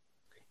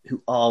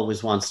who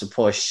always wants to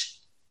push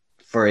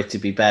for it to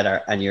be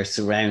better. And you're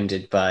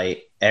surrounded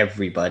by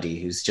everybody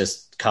who's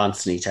just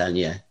constantly telling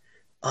you,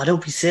 "Oh,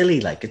 don't be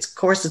silly. Like, of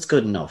course it's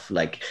good enough."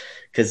 Like,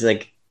 because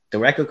like the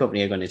record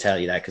company are going to tell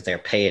you that because they're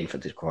paying for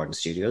the recording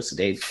studio. So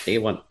they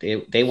want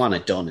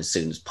it done as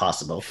soon as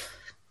possible.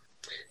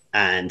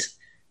 And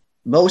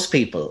most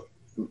people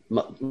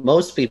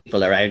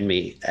around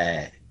me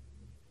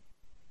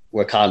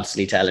were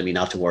constantly telling me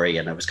not to worry,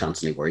 and I was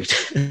constantly worried.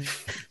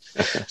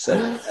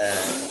 So,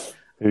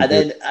 and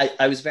then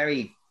I was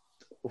very,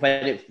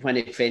 when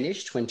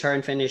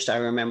Turn finished, I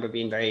remember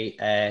being very,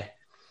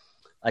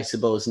 I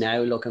suppose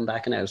now looking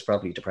back, and I was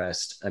probably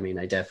depressed. I mean,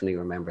 I definitely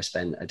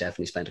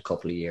spent a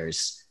couple of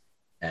years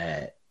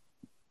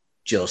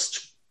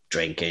just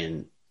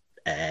drinking,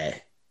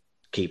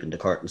 keeping the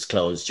curtains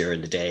closed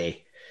during the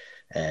day,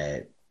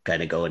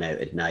 kind of going out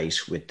at night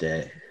with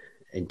the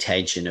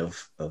intention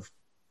of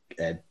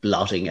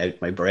blotting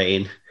out my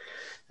brain.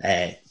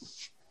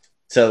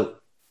 So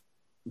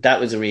that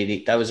was a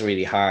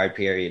really hard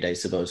period, I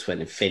suppose,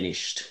 when it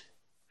finished.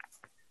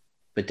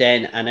 But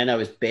then I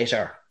was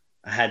bitter.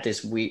 I had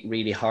this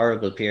really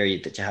horrible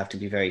period that you have to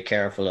be very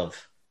careful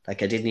of.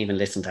 Like I didn't even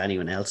listen to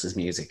anyone else's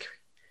music.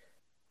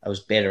 I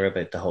was bitter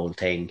about the whole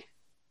thing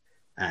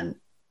and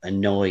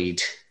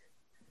annoyed.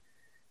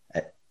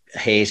 I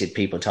hated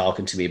people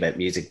talking to me about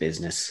music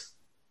business,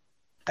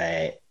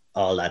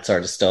 all that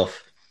sort of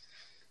stuff.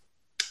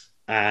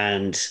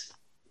 And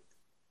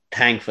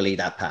thankfully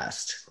that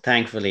passed.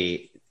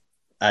 Thankfully,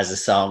 as a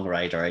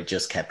songwriter, I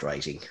just kept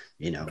writing,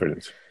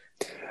 Brilliant.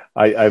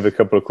 I have a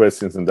couple of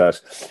questions on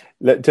that.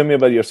 Tell me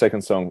about your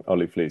second song,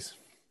 Ollie, please.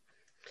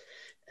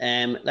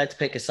 Let's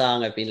pick a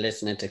song I've been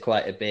listening to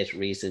quite a bit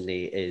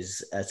recently.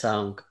 Is a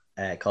song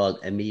called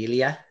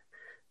Amelia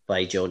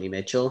by Joni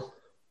Mitchell.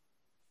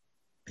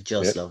 I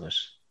just love it.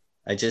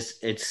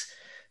 It's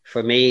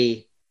for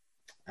me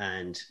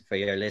and for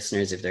your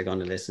listeners, if they're going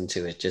to listen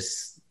to it,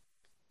 just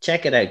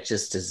check it out.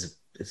 Just as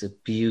it's a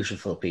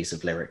beautiful piece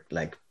of lyric,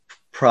 like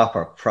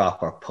proper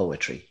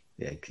poetry.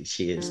 Yeah,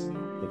 she's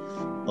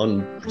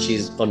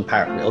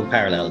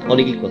unparalleled,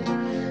 unequaled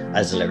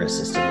as a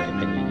lyricist, in my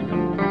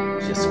opinion.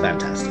 Just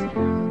fantastic.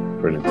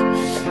 Brilliant.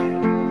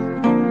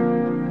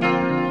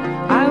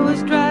 I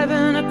was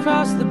driving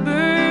across the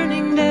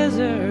burning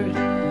desert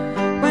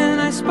when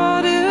I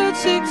spotted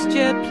 6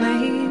 jet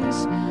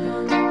planes,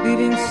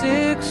 leaving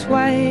 6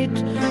 white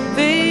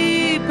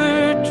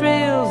vapor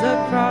trails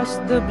across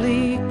the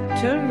bleak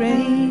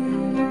terrain.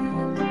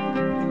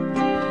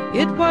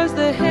 It was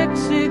the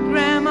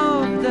hexagram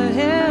of the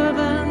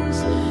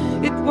heavens.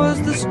 It was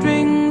the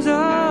strings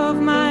of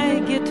my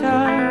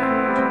guitar.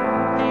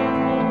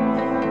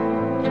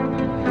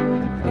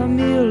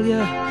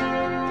 Amelia,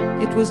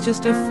 it was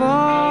just a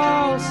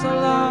false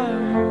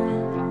alarm.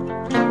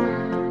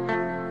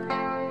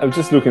 I was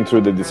just looking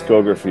through the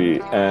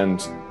discography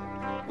and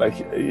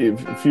like a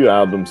few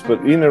albums, but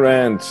in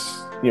around,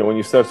 when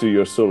you started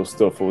your solo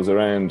stuff, it was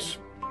around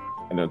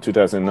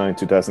 2009,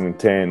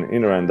 2010,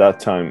 in around that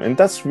time. And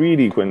that's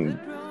really when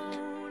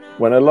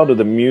a lot of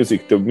the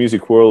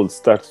music world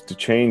started to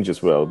change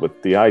as well,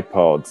 with the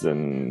iPods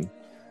and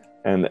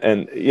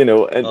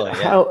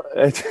how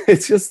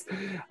it's just,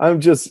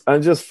 I'm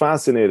just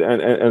fascinated. And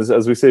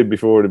as we said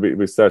before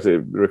we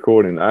started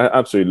recording, I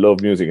absolutely love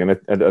music. And I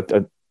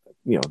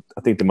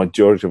think the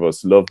majority of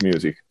us love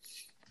music,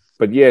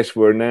 but yet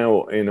we're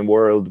now in a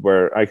world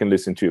where I can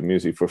listen to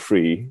music for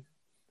free,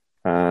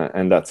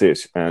 and that's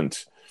it. And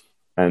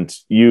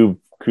you're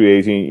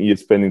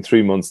spending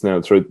 3 months now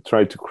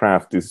trying to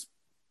craft this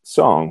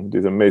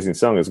amazing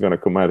song is going to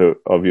come out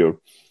of your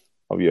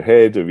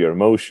head, of your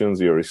emotions,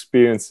 your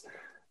experience,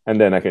 and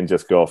then I can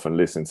just go off and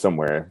listen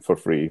somewhere for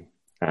free.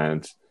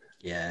 And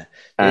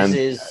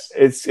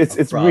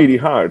it's really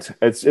hard.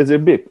 It's a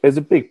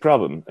big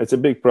problem. It's a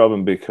big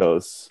problem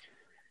because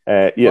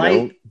how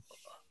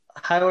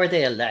are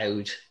they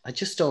allowed? I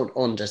just don't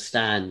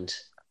understand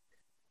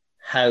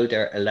how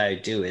they're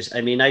allowed to do it.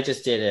 I mean, I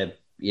just did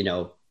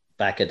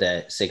back of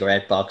the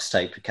cigarette box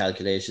type of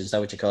calculations, is that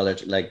what you call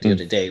it? Like the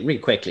other day, really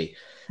quickly.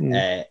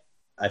 I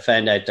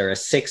found out there are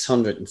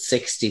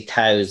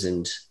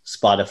 660,000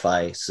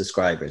 Spotify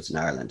subscribers in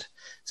Ireland.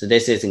 So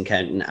this isn't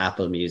counting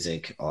Apple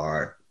Music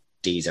or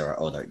Deezer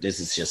or other. This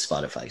is just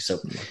Spotify. So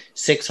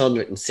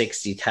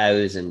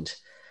 660,000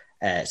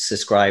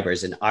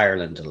 subscribers in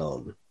Ireland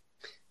alone.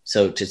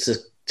 So to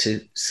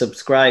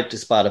subscribe to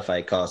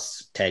Spotify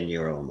costs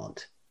 €10 a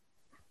month.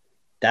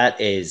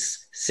 That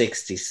is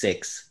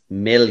 66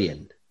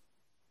 million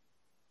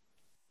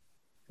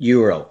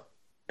euro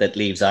that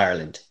leaves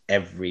Ireland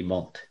every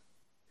month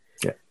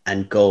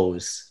and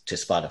goes to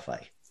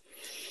Spotify.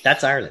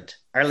 That's Ireland.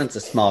 Ireland's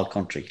a small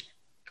country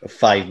of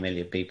 5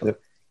 million people.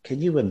 Yep.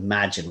 Can you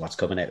imagine what's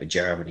coming out of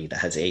Germany that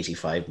has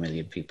 85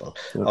 million people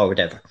or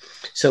whatever?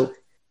 So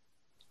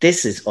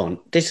this is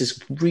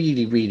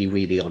really, really,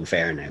 really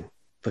unfair now,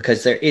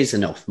 because there is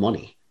enough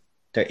money.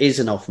 There is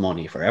enough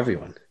money for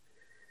everyone.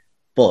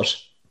 But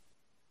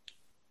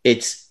they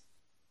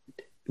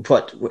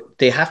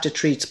have to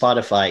treat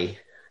Spotify,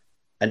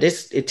 and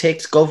it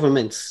takes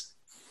governments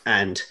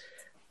and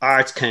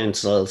arts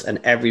councils and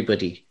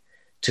everybody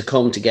to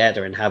come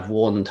together and have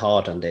one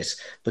thought on this,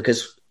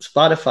 because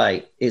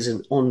Spotify is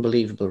an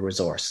unbelievable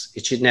resource.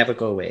 It should never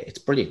go away. It's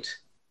brilliant.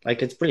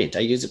 It's brilliant. I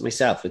use it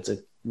myself. It's a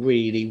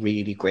really,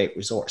 really great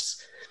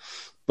resource.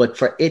 But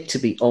for it to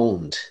be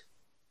owned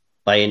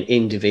by an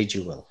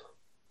individual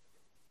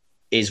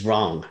is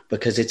wrong,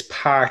 because it's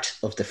part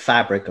of the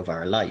fabric of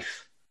our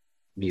life,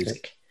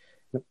 music.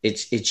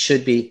 It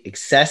should be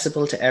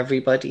accessible to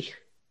everybody.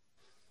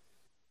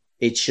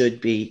 It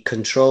should be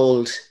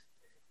controlled.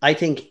 I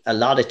think a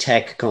lot of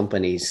tech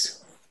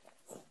companies,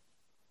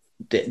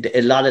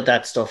 a lot of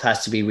that stuff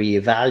has to be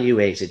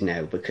reevaluated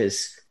now,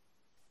 because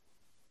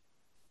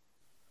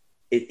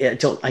I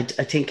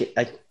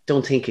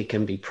don't think it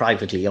can be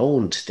privately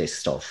owned, this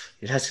stuff.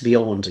 It has to be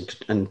owned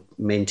and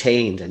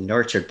maintained and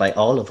nurtured by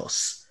all of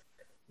us.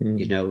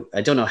 You know,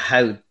 I don't know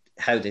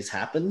how this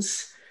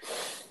happens,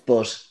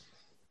 but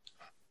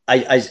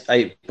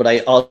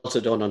I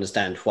also don't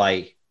understand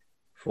why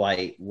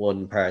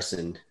one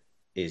person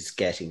is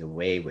getting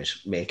away with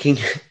making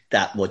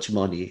that much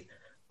money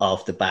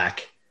off the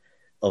back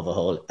of a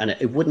whole. And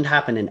it wouldn't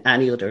happen in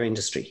any other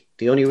industry.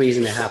 The only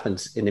reason it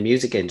happens in the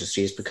music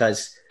industry is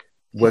because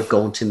we're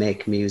going to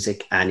make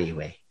music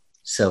anyway.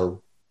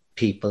 So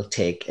people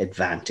take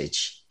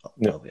advantage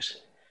of it.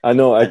 I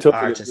know.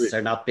 Artists agree.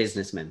 Are not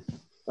businessmen.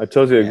 I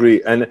totally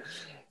agree. And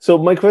so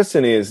my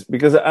question is,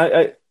 because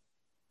I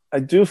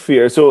do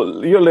fear,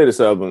 so your latest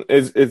album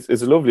is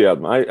a lovely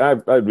album.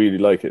 I really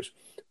like it.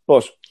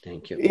 But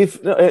thank you.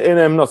 And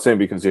I'm not saying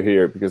because you're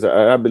here, because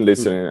I've been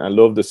listening. I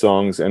love the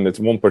songs, and it's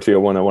one particular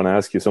one I want to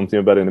ask you something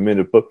about in a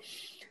minute. But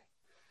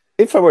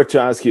if I were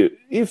to ask you,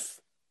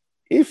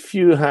 if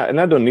you had,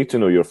 and I don't need to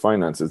know your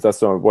finances,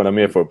 that's not what I'm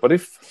here for. But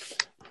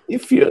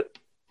if you,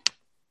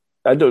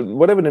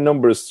 whatever the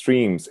number of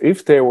streams,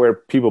 if there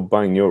were people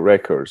buying your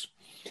records,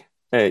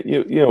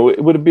 you know,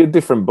 it would be a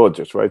different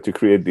budget, right, to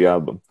create the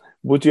album.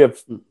 Would you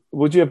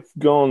have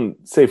gone,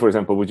 say, for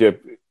example, would you have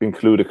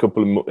include a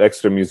couple of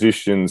extra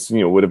musicians,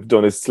 you know, would have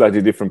done a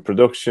slightly different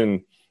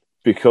production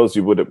because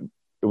it would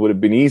have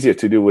been easier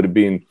to do,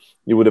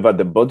 you would have had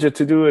the budget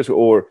to do it?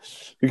 Or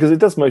because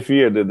that's my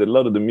fear, that a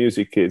lot of the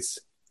music is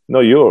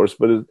not yours,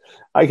 but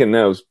I can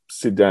now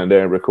sit down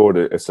there and record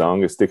a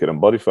song and stick it on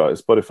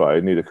Spotify. I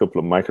need a couple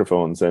of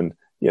microphones, and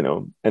you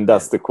know, and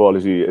that's the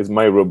quality, is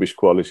my rubbish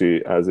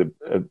quality as a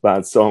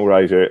bad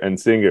songwriter and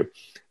singer.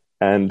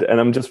 And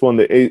I'm just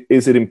wondering,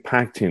 is it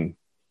impacting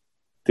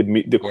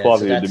the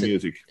quality of the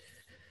music?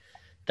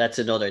 That's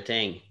another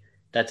thing.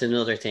 That's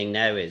another thing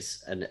now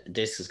is, and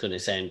this is going to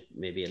sound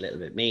maybe a little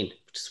bit mean,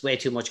 there's way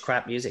too much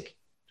crap music.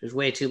 There's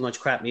way too much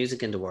crap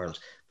music in the world,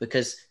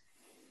 because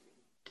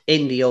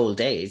in the old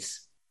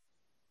days,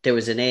 there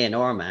was an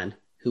A&R man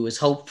who was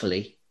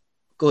hopefully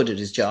good at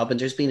his job. And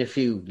there's been a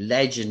few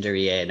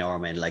legendary A&R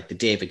men like the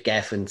David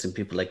Geffens and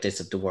people like this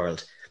of the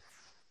world.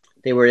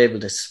 They were able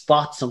to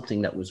spot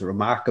something that was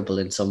remarkable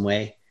in some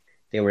way.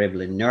 They were able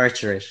to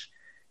nurture it.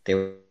 They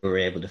were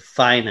able to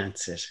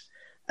finance it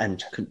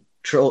and could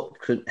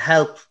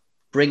help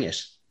bring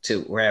it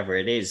to wherever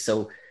it is.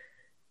 So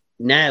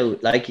now,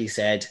 like you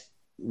said,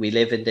 we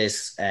live in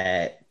this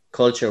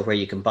culture where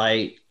you can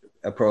buy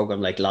a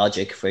program like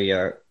Logic for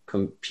your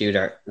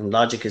computer, and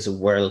Logic is a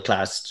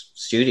world-class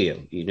studio.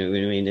 You know what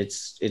I mean?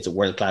 It's a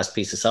world-class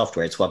piece of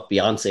software. It's what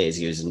Beyonce is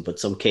using, but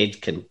some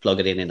kid can plug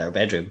it in their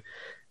bedroom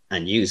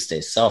and use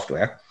this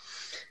software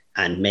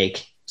and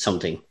make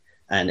something.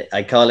 And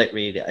I call it,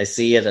 really, I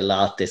see it a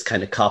lot, this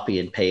kind of copy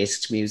and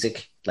paste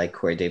music,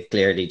 like where they've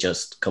clearly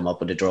just come up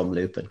with a drum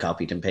loop and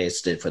copied and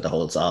pasted for the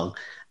whole song.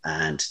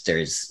 And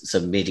there's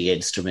some MIDI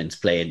instruments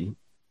playing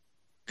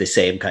the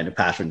same kind of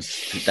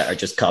patterns that are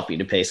just copied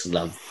and pasted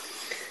along.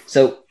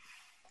 So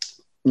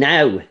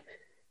now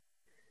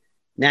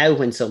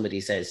when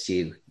somebody says to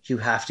you, you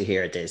have to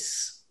hear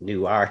this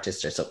new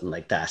artist or something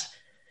like that,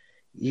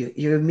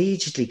 you're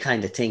immediately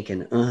kind of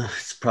thinking,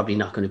 it's probably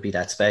not going to be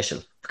that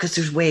special, because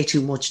there's way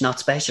too much not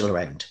special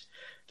around.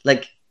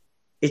 Like,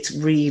 it's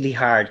really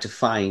hard to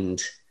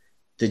find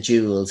the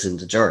jewels in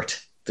the dirt.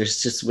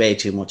 There's just way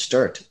too much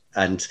dirt.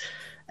 And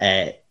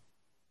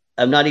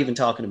I'm not even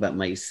talking about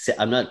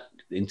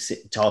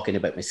talking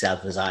about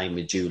myself as I'm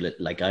a jewel,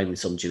 like I'm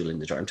some jewel in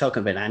the dirt. I'm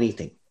talking about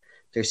anything.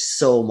 There's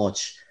so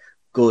much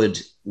good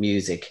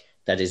music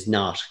that is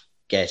not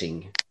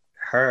getting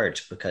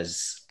heard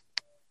because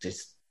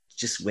there's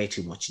just way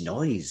too much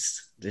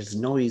noise. there's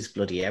noise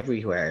bloody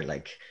everywhere,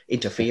 like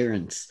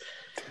interference.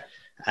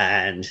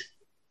 And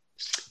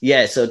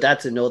yeah, so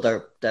that's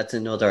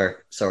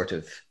another sort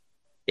of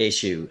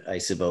issue, I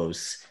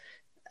suppose.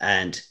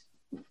 And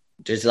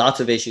there's lots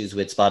of issues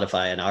with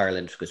Spotify in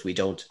Ireland because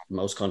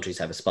most countries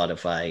have a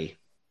Spotify.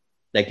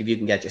 Like if you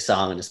can get your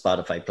song in a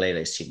Spotify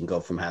playlist, you can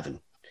go from having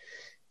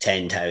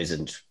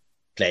 10,000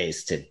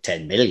 plays to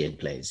 10 million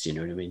plays. You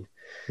know what I mean?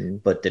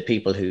 But the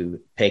people who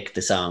pick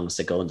the songs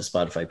that go in the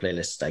Spotify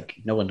playlist, like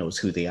no one knows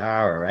who they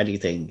are or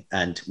anything.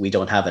 And we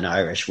don't have an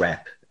Irish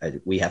rep.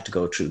 We have to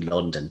go through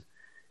London,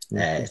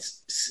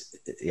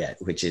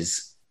 which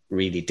is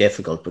really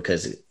difficult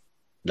because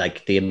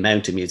like the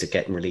amount of music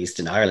getting released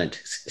in Ireland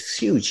is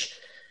huge.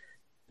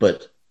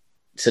 But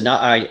so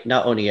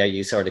not only are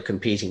you sort of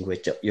competing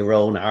with your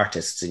own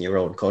artists in your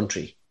own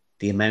country,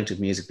 the amount of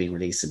music being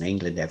released in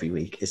England every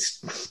week is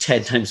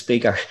 10 times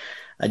bigger,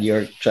 and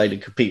you're trying to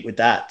compete with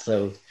that.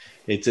 So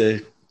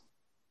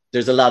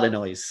there's a lot of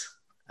noise.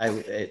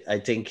 I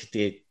think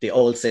the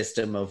old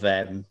system of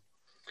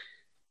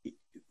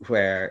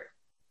where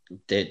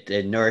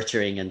the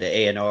nurturing and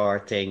the A&R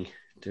thing,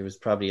 there was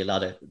probably a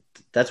lot of,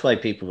 that's why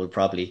people will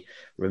probably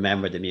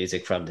remember the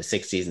music from the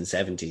 60s and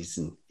 70s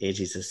and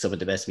 80s as some of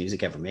the best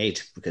music ever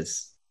made,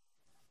 because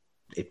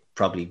it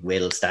probably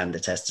will stand the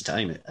test of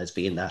time as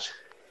being that.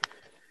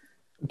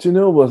 Do you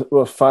know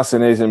what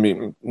fascinates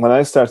me? When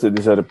I started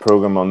this other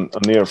program on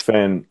Near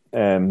Fen,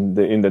 in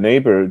the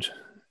neighborhood,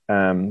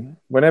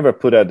 whenever I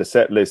put out the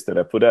set list that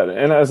I put out,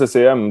 and as I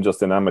say, I'm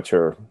just an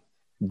amateur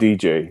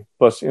DJ,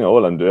 but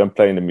all I'm doing, I'm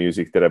playing the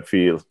music that I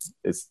feel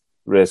is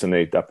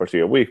resonate that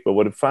particular week. But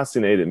what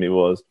fascinated me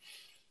was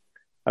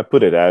I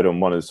put it out on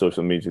one of the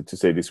social media to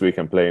say this week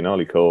I'm playing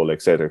Ollie Cole,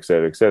 etc.,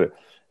 etc., etc.,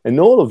 and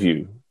all of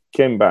you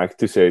came back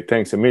to say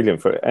thanks a million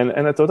for it.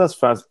 And I thought that's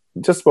fast.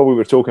 Just what we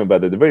were talking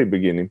about at the very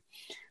beginning.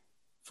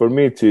 For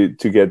me to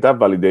get that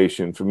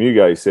validation from you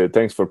guys, said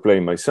thanks for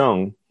playing my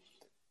song.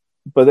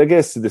 But I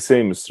guess the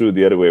same is true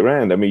the other way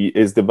around. I mean,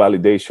 is the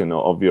validation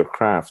of your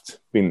craft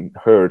being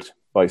heard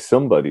by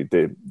somebody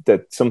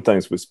that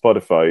sometimes with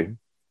Spotify,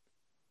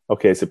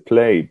 okay, it's a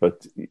play,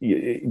 but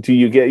do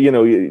you get,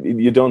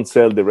 you don't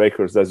sell the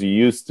records as you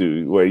used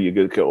to, where you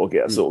go,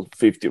 okay, I sold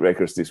 50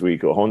 records this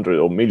week, or 100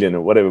 or million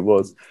or whatever it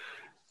was.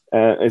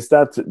 Is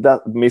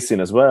that missing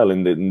as well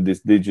in this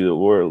digital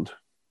world?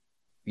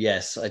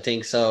 Yes, I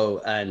think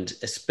so. And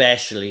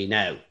especially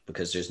now,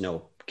 because there's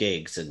no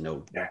gigs and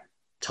no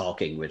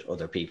talking with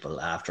other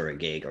people after a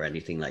gig or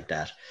anything like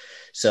that.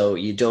 So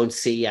you don't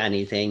see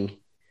anything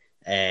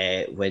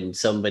when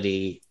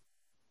somebody,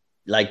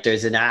 like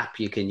there's an app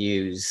you can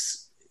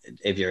use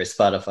if you're a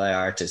Spotify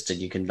artist, and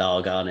you can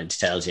log on and it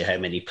tells you how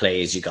many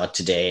plays you got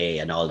today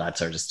and all that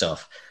sort of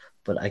stuff.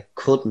 But I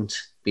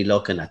couldn't be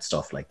looking at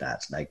stuff like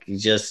that. Like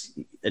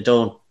I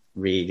don't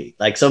really,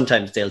 like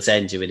sometimes they'll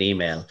send you an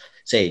email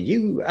saying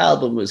your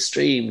album was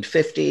streamed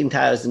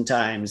 15,000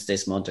 times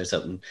this month or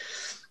something.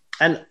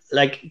 And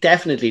like,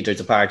 definitely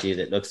there's a part of you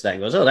that looks at that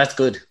and goes, oh, that's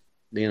good.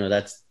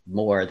 That's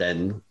more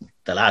than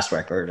the last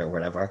record or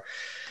whatever.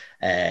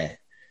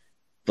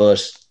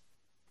 But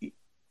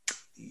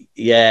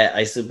yeah,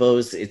 I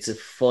suppose it's a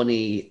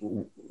funny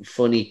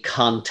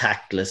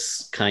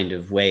contactless kind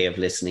of way of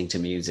listening to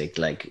music,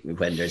 like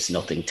when there's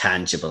nothing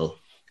tangible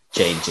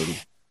changing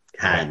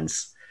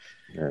hands.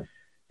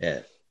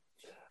 Yeah.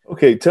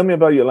 Okay, tell me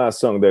about your last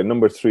song there,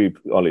 number 3,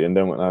 Ollie, and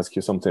then we'll ask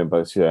you something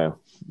about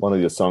one of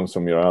your songs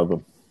from your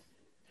album.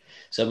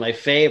 So my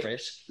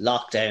favorite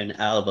lockdown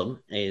album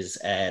is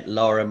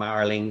Laura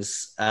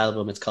Marling's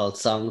album. It's called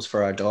Songs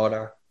for Our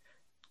Daughter.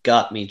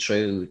 Got me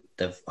through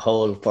the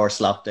whole first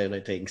lockdown,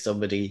 I think.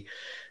 Somebody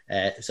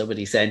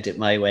sent it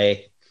my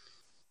way.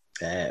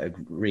 A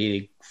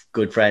really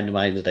good friend of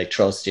mine that I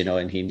trust,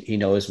 and he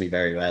knows me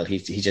very well. He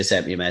just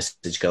sent me a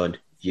message going,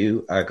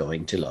 you are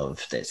going to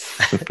love this.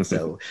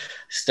 So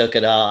stuck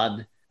it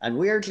on, and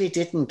weirdly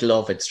didn't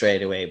love it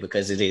straight away,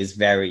 because it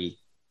is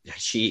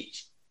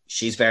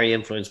she's very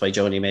influenced by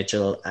Joni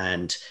Mitchell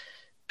and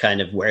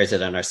kind of wears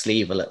it on her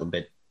sleeve a little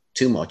bit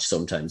too much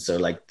sometimes. So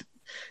like,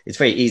 it's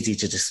very easy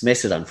to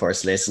dismiss it on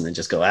first listen and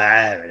just go,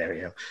 there we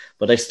go.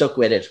 But I stuck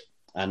with it,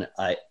 and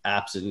I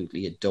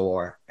absolutely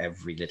adore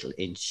every little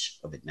inch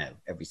of it now,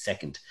 every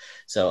second.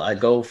 So I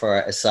go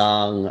for a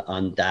song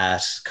on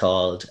that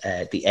called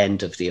The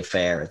End of the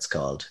Affair, it's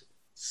called.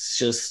 It's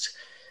just,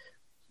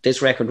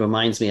 this record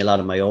reminds me a lot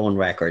of my own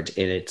record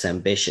in its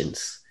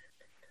ambitions.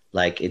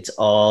 Like, it's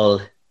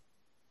all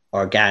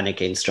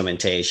organic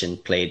instrumentation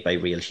played by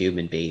real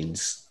human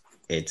beings.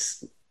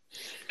 It's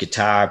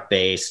guitar,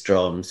 bass,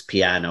 drums,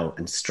 piano,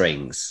 and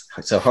strings.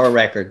 So her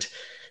record,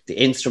 the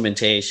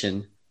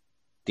instrumentation,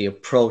 the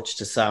approach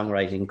to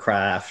songwriting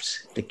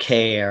craft, the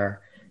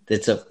care,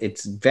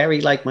 it's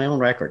very like my own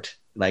record.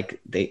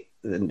 Like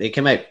mine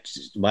came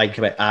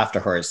out after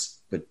hers,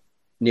 but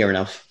near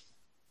enough.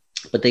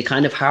 But they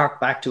kind of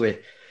hark back to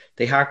it.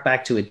 They hark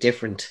back to a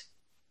different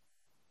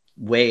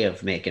way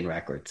of making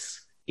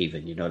records,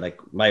 even,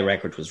 like my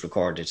record was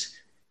recorded,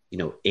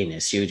 in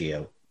a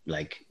studio,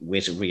 like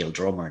with a real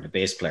drummer and a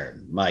bass player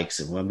and mics.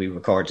 And when we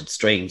recorded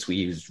strings, we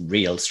used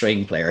real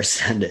string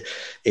players, and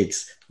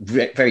it's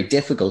very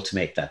difficult to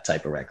make that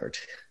type of record.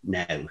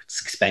 Now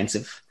it's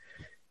expensive.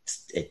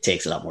 It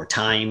takes a lot more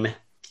time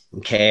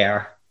and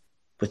care,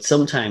 but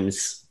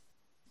sometimes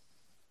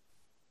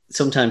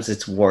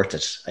it's worth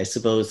it. I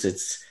suppose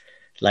it's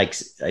like,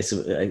 I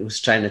was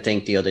trying to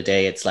think the other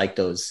day, it's like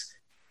those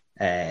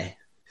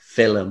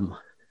film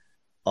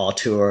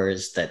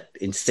auteurs that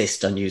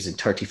insist on using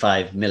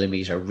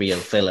 35mm real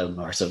film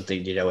or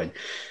something, you know, and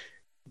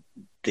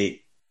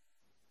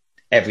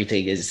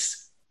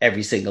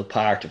every single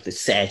part of the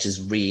set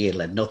is real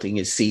and nothing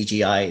is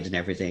CGI'd and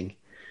everything.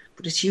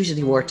 But it's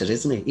usually worth it,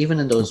 isn't it? Even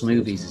in those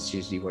movies, it's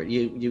usually worth it.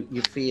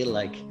 You feel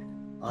like,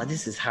 oh,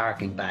 this is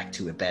harking back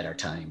to a better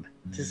time.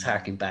 This is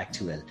harking back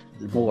to a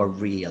more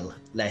real,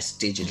 less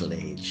digital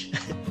age.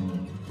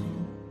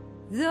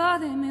 Though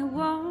they may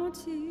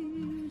want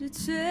you to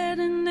tread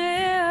in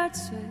their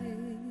trail,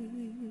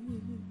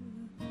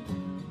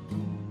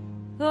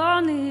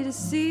 only to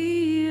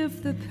see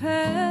if the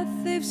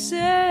path they've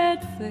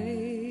set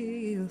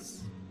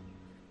fails.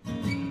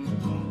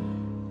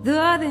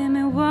 Though they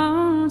may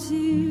want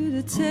you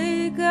to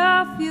take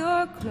off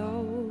your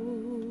clothes,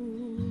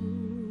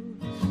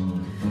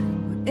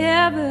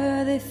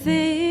 whatever they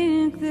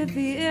think that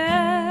the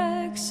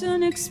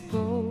action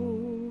exposed,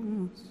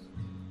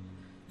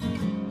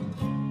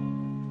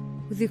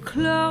 with your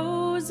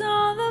clothes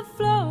on the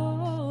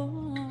floor.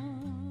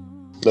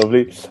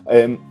 Lovely.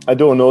 I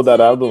don't know that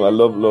album. I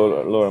love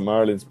Laura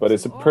Marlin's, but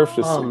it's a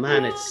perfect. Oh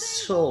man,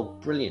 it's so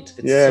brilliant.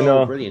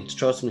 It's brilliant.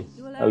 Trust me.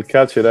 I'll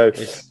catch it out.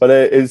 But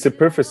it's a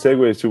perfect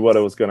segue to what I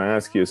was going to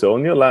ask you. So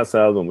on your last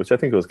album, which I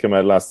think came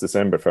out last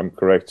December, if I'm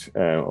correct,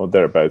 or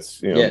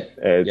thereabouts, you know,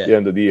 the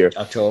end of the year.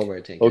 October,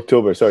 I think.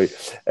 October, sorry.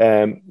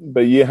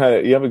 But you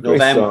have a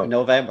great song.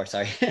 November,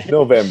 sorry.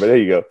 November, there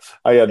you go.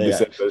 I had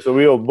December, so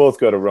we both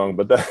got it wrong.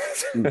 But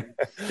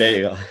there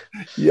you go.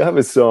 You have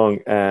a song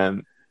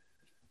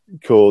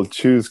called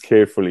Choose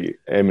Carefully,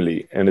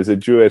 Emily, and it's a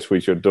duet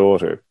with your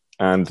daughter.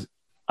 And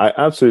I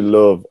absolutely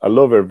love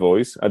her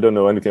voice. I don't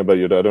know anything about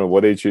your daughter. I don't know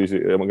what age she is.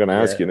 I'm going to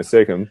ask you in a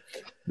second.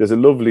 There's a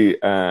lovely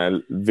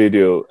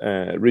video,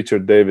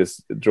 Richard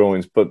Davis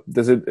drawings, but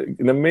there's an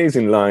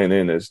amazing line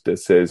in it that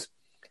says,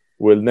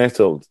 "Will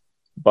nettle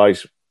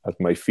bite at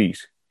my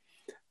feet?"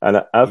 And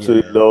I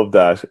absolutely love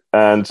that.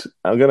 And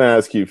I'm going to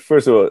ask you,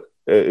 first of all,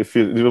 if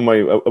you don't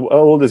mind, how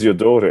old is your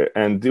daughter?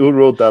 And who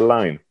wrote that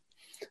line?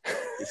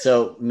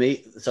 So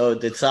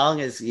the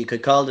song is, you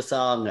could call the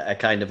song a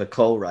kind of a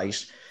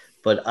co-write,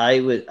 but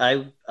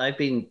I've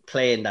been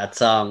playing that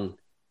song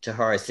to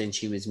her since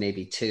she was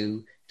maybe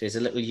 2. There's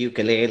a little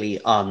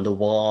ukulele on the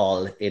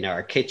wall in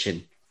our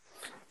kitchen.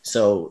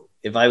 So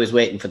if I was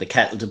waiting for the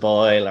kettle to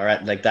boil or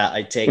anything like that,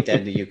 I'd take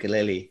down the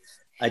ukulele.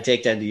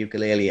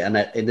 And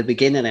in the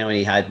beginning, I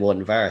only had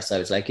one verse. I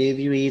was like, if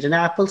you eat an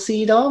apple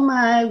seed, oh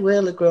my,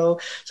 will it grow?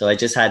 So I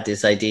just had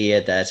this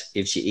idea that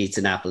if she eats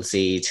an apple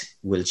seed,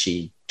 will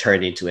she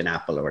turn into an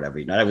apple or whatever?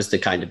 You know, that was the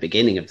kind of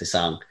beginning of the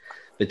song.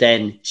 But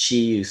then she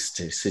used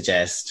to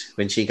suggest,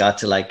 when she got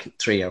to like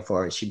 3 or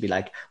 4, she'd be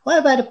like, what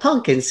about a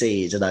pumpkin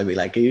seed? And I'd be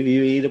like, if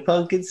you eat a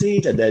pumpkin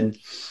seed? And then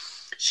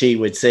she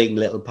would sing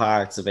little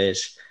parts of it.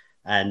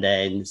 And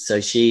then,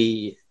 so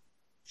she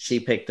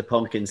picked the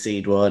pumpkin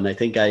seed one. I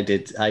think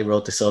I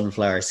wrote the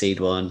sunflower seed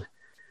one.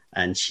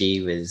 And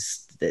she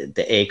was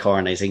the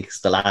acorn, I think, is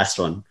the last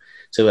one.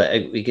 So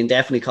we can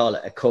definitely call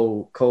it a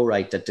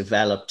co-write that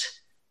developed.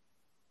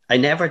 I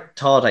never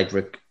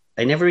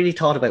really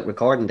thought about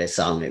recording this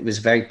song. It was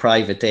a very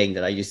private thing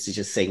that I used to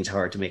just sing to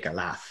her to make her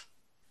laugh.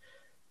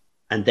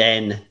 And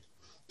then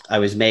I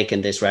was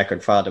making this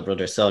record, Father,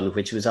 Brother, Son,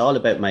 which was all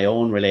about my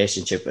own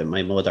relationship with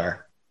my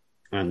mother.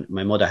 And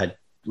my mother had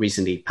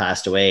recently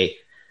passed away.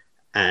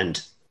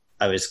 And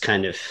I was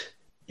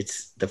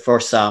it's the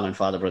first song on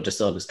Father, Brother,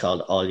 Son is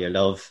called All Your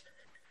Love.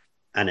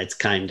 And it's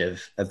kind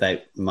of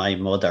about my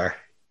mother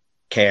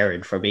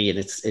caring for me. And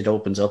it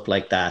opens up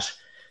like that.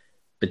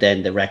 But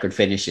then the record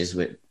finishes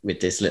with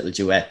this little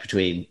duet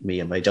between me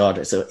and my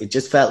daughter. So it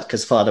just felt,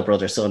 because Father,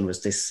 Brother, Son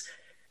was this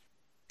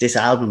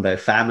album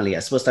about family. I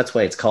suppose that's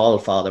why it's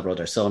called Father,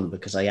 Brother, Son,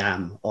 because I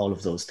am all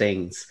of those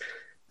things.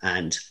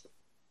 And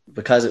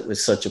because it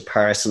was such a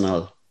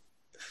personal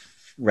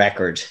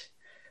record,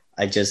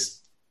 I'd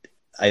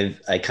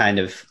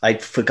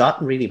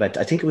forgotten really about,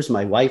 I think it was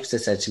my wife that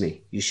said to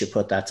me, you should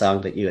put that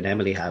song that you and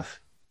Emily have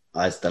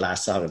as the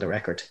last song of the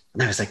record.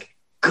 And I was like,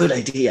 good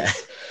idea.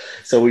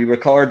 So we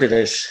recorded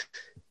it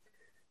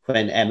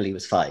when Emily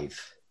was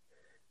 5,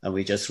 and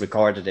we just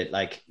recorded it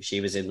like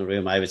she was in the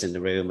room, I was in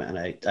the room, and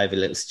I have a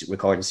little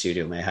recording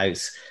studio in my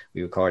house.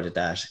 We recorded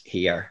that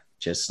here,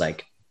 just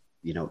like,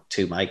 you know,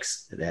 2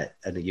 mics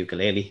and a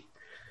ukulele.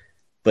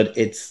 But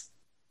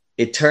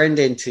it turned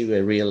into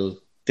a real,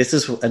 this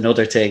is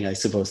another thing I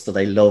suppose that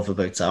I love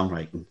about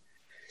songwriting,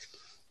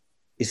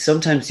 is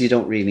sometimes you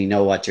don't really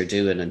know what you're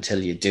doing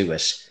until you do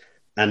it.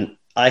 And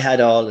I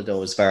had all of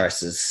those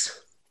verses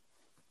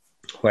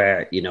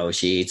where, you know,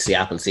 she eats the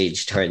apple seed,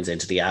 she turns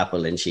into the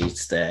apple, and she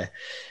eats the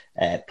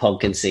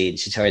pumpkin seed.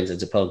 She turns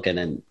into pumpkin,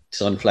 and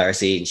sunflower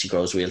seed, and she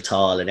grows real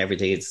tall and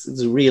everything. It's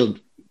a real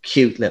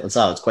cute little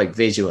song. It's quite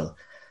visual,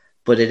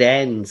 but it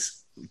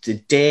ends the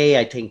day,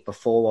 I think,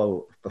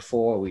 before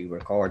we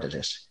recorded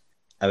it.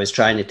 I was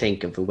trying to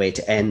think of a way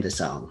to end the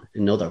song,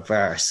 another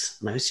verse,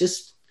 and I was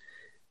just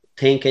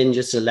thinking,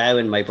 just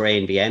allowing my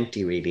brain be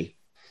empty, really.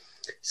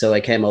 So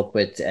I came up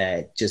with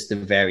just the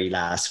very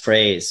last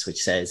phrase,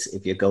 which says,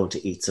 "If you're going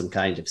to eat some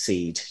kind of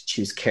seed,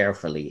 choose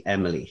carefully,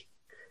 Emily."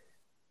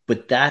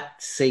 But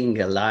that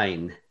single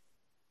line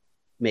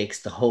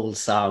makes the whole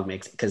song,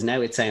 because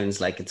now it sounds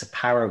like it's a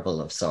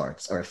parable of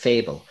sorts, or a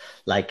fable,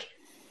 like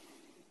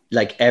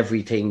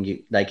everything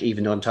you like.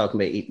 Even though I'm talking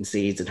about eating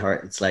seeds and her,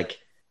 it's like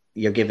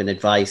you're giving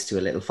advice to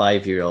a little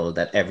 5-year-old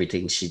that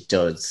everything she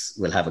does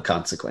will have a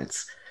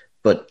consequence.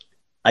 But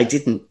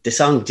the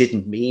song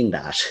didn't mean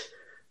that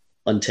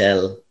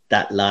until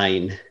that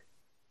line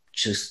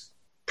just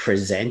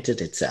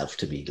presented itself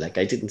to me. Like,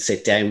 I didn't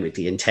sit down with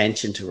the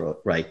intention to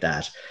write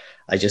that.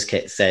 I just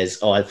says,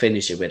 "Oh, I'll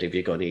finish it with, if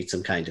you're going to eat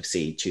some kind of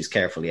seed, choose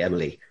carefully,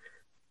 Emily."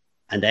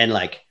 And then,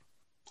 like,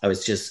 I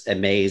was just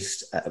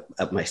amazed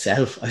at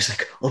myself. I was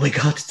like, "Oh my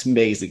God, it's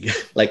amazing."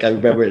 Like, I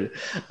remember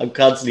I'm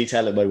constantly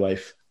telling my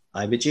wife,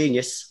 "I'm a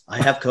genius.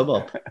 I have come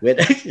up with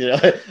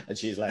it," and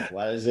she's like,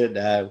 "What is it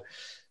now?"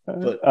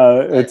 But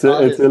it's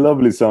a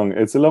lovely song.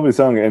 It's a lovely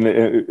song, and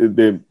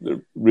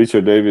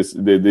Richard Davis,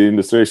 the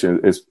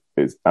illustration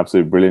is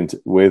absolutely brilliant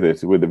with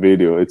it, with the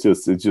video. It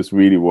just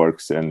really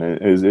works, and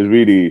it's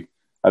really,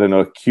 I don't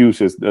know,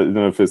 cute. I don't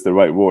know if it's the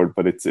right word,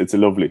 but it's a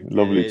lovely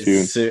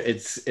tune.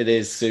 It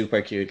is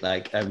super cute.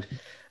 Like,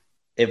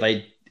 if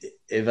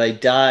I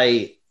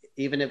die,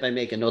 even if I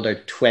make another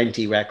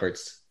 20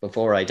 records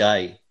before I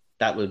die,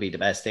 that will be the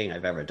best thing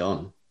I've ever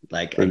done.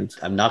 Like,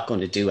 I'm not going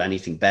to do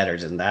anything better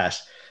than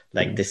that.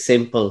 Like, the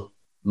simple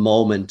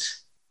moment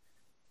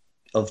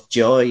of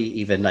joy,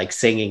 even like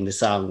singing the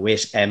song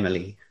with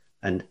Emily,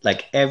 and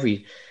like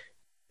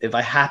if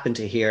I happen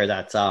to hear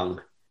that song,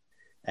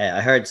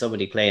 I heard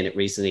somebody playing it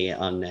recently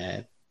on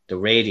the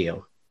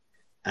radio,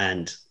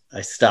 and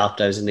I stopped.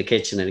 I was in the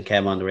kitchen and it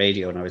came on the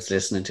radio, and I was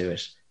listening to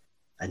it,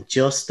 and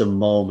just the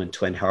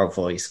moment when her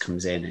voice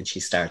comes in and she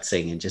starts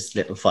singing, just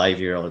little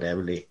 5-year-old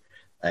Emily,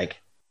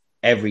 like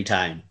every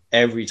time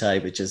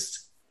it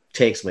just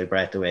takes my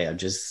breath away.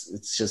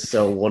 It's just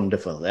so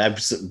wonderful. I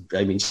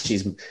mean,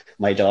 she's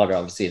my daughter,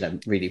 obviously, and I'm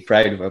really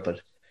proud of her,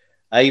 but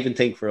I even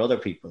think for other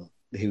people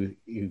who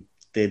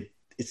did,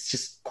 it's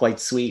just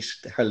quite sweet,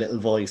 her little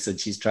voice, and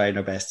she's trying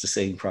her best to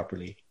sing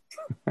properly.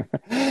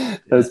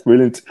 That's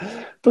brilliant.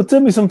 But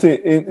tell me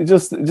something,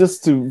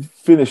 just to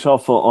finish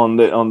off on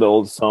the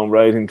old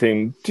songwriting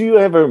thing. Do you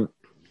ever,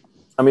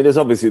 I mean,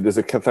 there's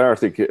a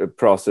cathartic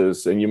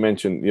process, and you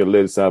mentioned your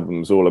latest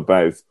album is all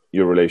about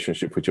your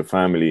relationship with your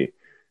family,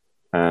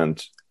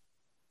 and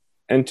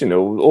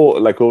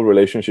all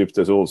relationships,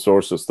 there's all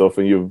sorts of stuff,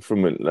 and you're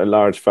from a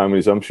large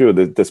family, so I'm sure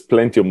that there's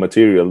plenty of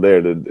material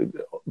there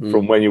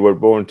from when you were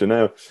born to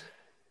now.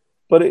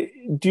 But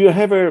do you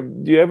ever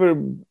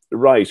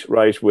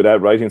write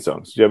without writing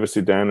songs? Do you ever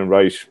sit down and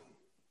write?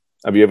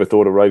 Have you ever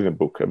thought of writing a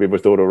book? Have you ever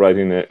thought of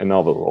writing a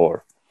novel?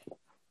 Or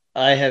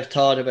I have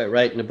thought about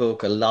writing a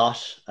book a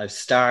lot. I've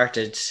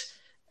started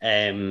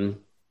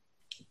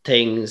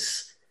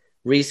things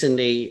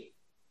recently.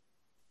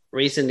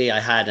 Recently, I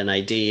had an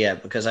idea,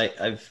 because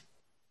I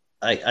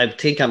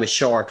think I'm a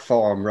short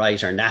form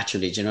writer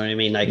naturally. Do you know what I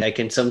mean? Like, I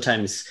can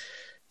sometimes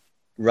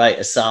write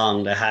a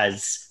song that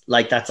has,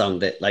 like that song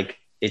that, like,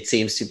 it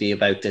seems to be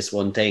about this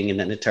one thing, and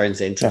then it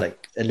turns into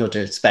like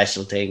another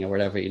special thing or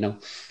whatever,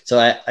 So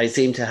I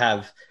seem to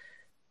have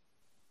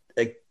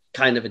a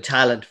kind of a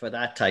talent for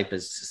that type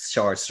of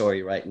short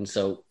story writing.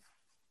 So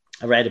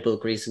I read a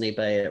book recently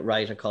by a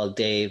writer called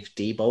Dave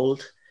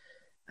Diebold,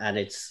 and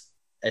it's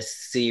a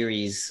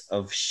series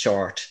of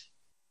short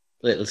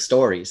little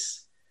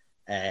stories.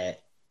 Then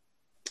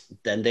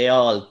they're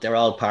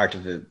all part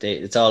of it.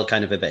 It's all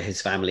kind of about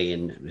his family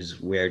and his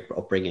weird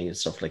upbringing and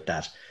stuff like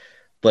that.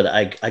 But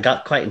I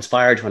got quite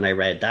inspired when I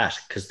read that,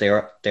 because they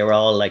were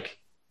all like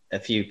a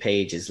few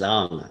pages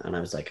long, and I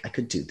was like, I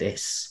could do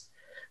this.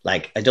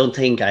 Like, I don't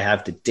think I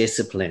have the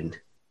discipline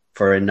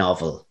for a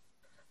novel.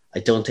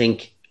 I don't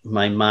think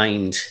my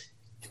mind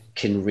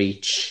can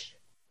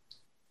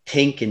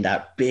think in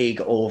that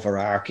big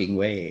overarching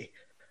way.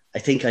 I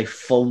think I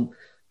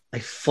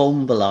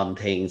fumble on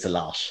things a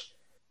lot,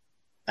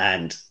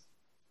 and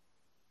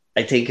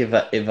I think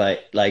if I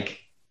like,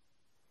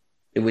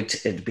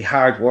 it'd be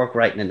hard work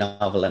writing a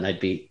novel, and I'd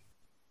be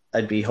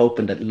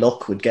hoping that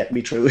luck would get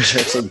me through it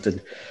or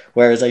something.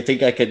 Whereas I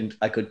think I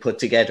could put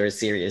together a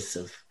series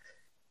of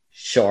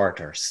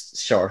shorter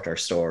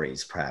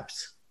stories,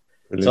 perhaps.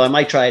 Brilliant. So I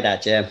might try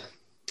that, yeah.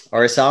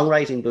 Or a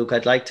songwriting book.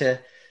 I'd like to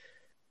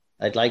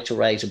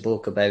write a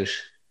book about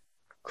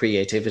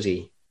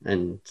creativity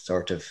and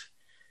sort of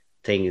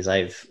things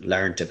I've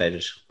learned about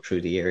it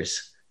through the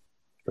years.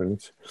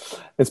 Brilliant.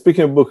 And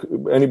speaking of book,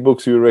 any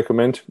books you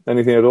recommend?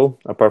 Anything at all,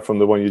 apart from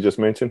the one you just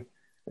mentioned?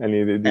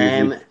 Any of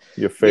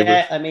your favorite?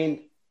 Yeah, I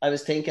mean, I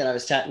was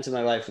chatting to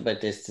my wife about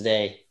this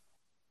today,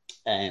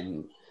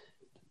 Um,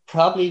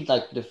 Probably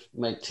like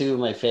my two of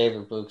my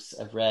favorite books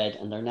I've read,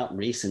 and they're not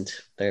recent.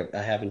 I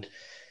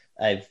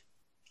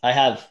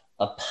have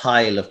a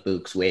pile of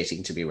books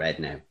waiting to be read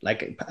now.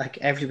 Like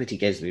everybody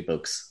gives me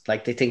books.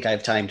 Like they think I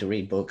have time to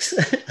read books.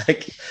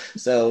 Like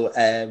so,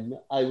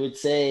 I would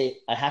say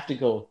I have to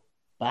go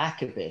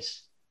back a bit.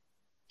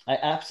 I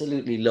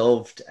absolutely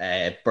loved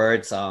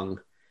Birdsong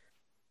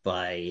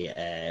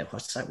by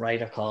what's that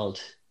writer called?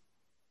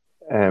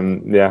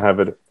 Yeah, I have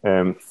it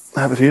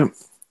here.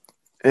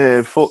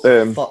 Fox,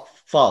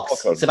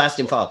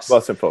 Sebastian Fox.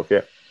 Sebastian Fox,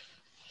 yeah.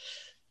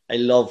 I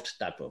loved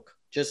that book.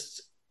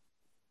 Just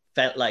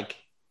felt like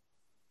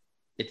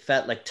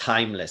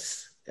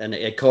timeless, and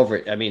it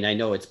covered. I mean, I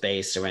know it's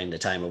based around the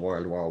time of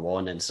World War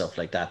One and stuff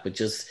like that, but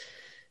just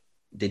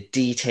the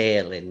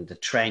detail in the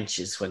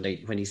trenches when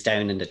he's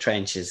down in the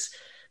trenches,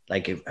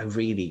 like I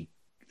really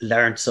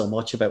learned so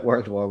much about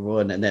World War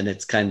One, and then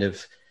it's cut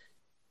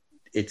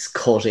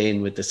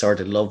in with the sort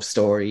of love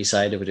story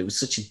side of it. It was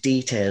such a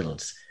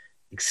detailed,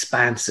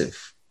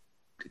 expansive,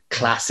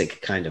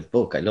 classic kind of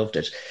book. I loved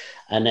it.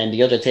 And then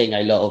the other thing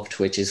I loved,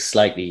 which is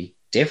slightly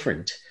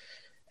different,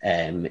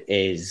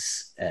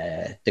 is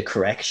The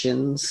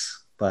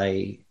Corrections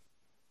by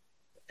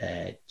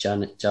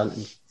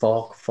Jonathan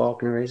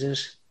Faulkner, is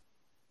it?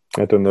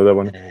 I don't know that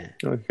one.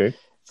 Okay.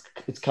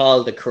 It's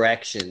called The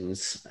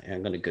Corrections.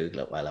 I'm going to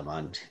Google it while I'm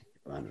on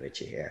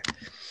with you here.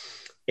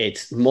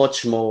 It's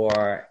much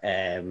more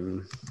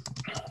The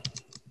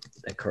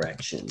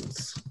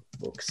Corrections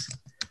books.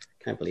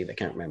 Can't believe I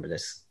can't remember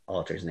this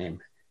author's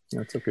name.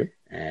 That's okay.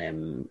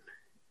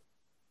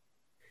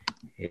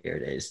 Here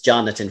it is.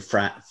 Jonathan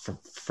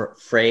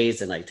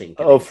Frazen, I think.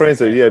 Oh,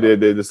 Frazen, yeah,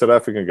 the South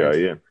African guy,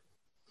 yeah.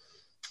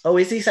 Oh,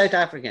 is he South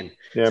African?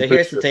 Yeah, so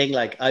here's the thing,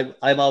 like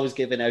I'm always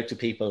giving out to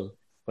people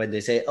when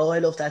they say, "Oh, I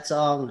love that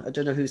song. I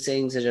don't know who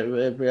sings it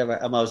or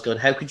whatever." I'm always going,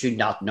 "How could you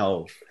not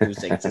know who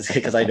sings it?"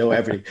 Because I know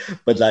everything.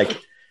 But like,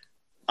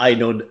 I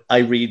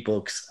read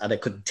books and I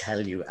couldn't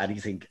tell you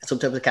anything.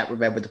 Sometimes I can't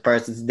remember the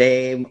person's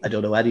name. I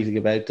don't know anything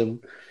about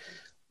them.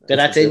 But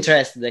that's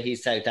interesting that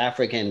he's South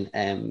African.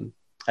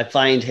 I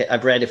find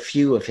I've read a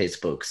few of his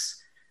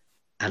books,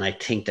 and I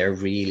think they're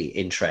really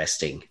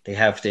interesting. They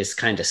have this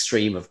kind of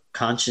stream of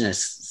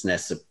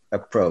consciousness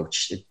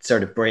approach. It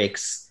sort of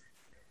breaks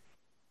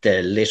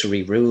the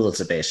literary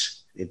rules a bit.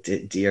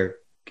 You're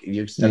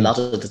a lot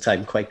of the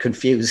time quite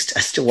confused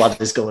as to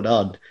what is going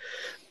on.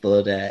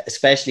 But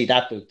especially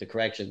that book, The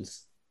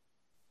Corrections,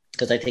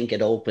 because I think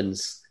it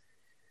opens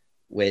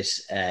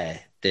with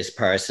this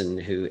person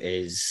who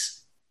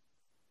is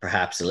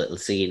perhaps a little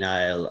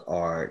senile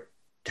or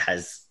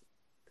has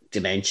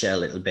dementia a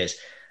little bit,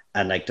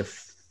 and like the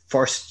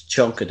first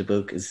chunk of the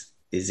book is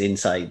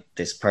inside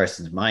this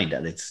person's mind,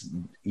 and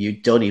you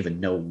don't even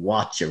know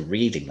what you're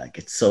reading. Like,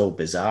 it's so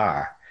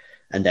bizarre,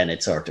 and then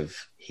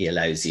he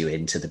allows you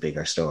into the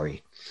bigger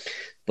story.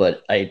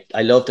 But I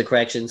love The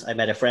Corrections. I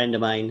met a friend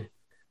of mine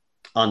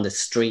on the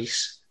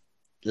street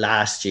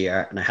last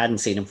year, and I hadn't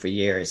seen him for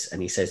years,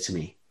 and he says to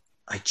me,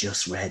 "I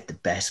just read the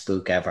best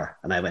book ever."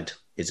 And I went,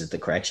 "Is it The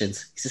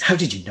Corrections?" He says, "How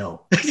did you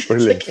know?"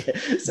 Brilliant.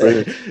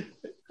 Brilliant.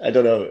 I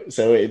don't know.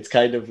 So it's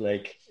kind of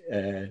like,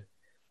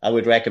 I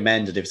would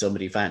recommend it if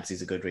somebody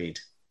fancies a good read.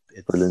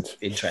 It's brilliant.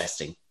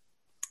 Interesting.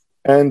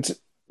 And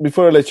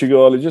before I let you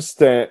go, Ollie, just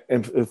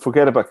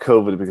forget about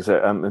COVID, because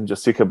I'm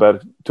just sick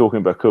about talking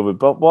about COVID.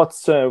 But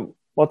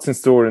what's in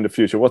store in the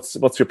future?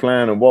 What's your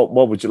plan, and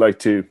what would you like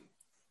to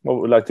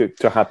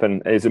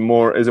happen? Is it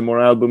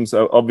more albums?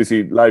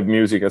 Obviously, live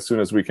music as soon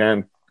as we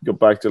can go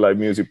back to live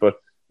music. But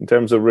in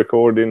terms of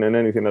recording and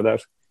anything like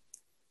that?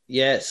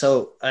 Yeah,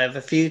 so I have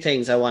a few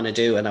things I want to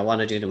do, and I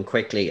want to do them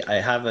quickly.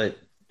 I have a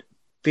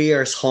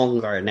fierce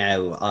hunger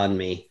now on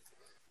me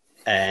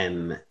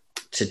to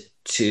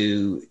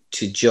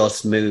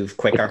just move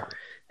quicker.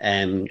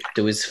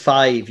 There was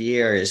 5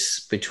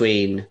 years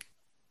between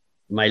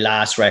my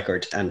last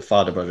record and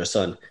Father, Brother,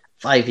 Son.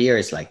 5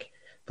 years,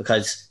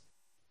 because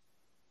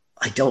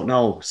I don't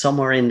know,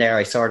 somewhere in there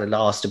I sort of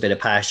lost a bit of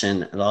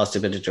passion, lost a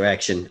bit of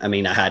direction. I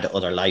mean, I had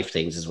other life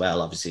things as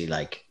well, obviously,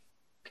 like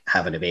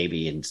having a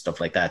baby and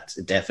stuff like that.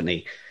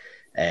 Definitely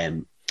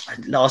I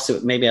lost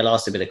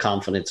a bit of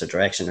confidence or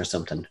direction or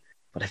something.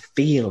 But I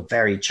feel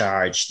very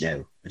charged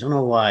now. I don't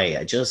know why.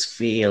 I just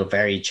feel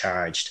very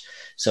charged.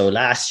 So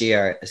last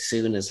year, as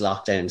soon as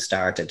lockdown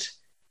started,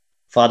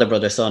 Father,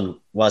 Brother, Son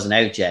wasn't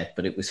out yet,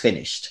 but it was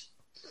finished.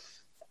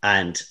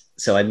 And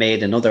so I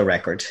made another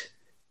record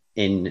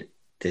in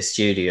the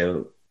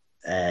studio.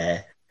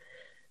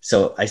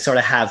 So I sort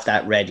of have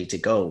that ready to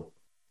go.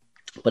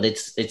 But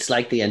it's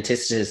like the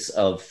antithesis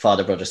of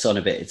Father, Brother, Son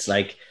a bit. It's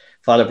like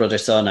Father, Brother,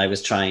 Son, I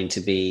was trying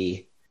to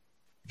be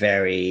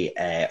very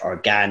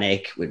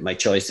organic with my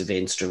choice of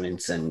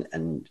instruments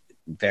and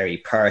very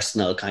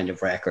personal kind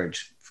of record,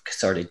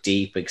 sort of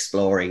deep,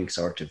 exploring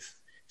sort of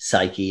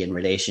psyche and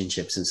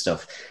relationships and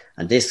stuff.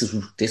 And this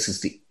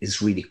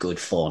is really good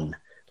fun.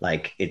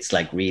 Like, it's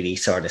like really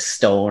sort of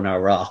stoner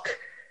rock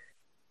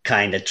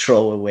kind of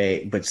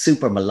throwaway, but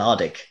super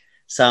melodic.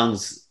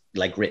 Sounds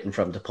like written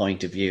from the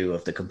point of view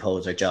of the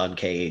composer John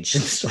Cage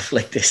and stuff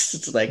like this.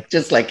 It's like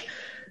just like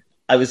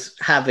I was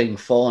having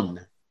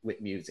fun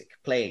with music,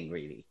 playing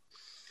really.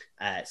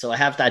 So I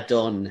have that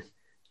done,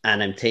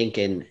 and I'm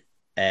thinking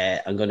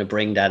I'm going to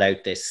bring that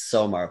out this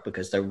summer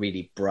because they're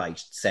really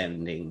bright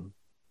sounding,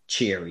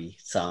 cheery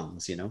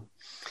songs, you know.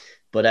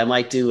 But I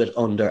might do it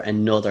under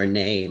another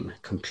name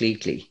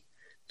completely.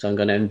 So I'm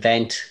going to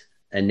invent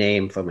a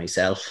name for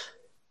myself.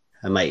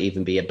 I might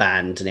even be a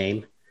band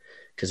name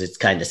because it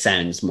kind of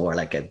sounds more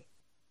like a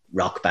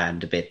rock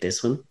band a bit,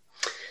 this one.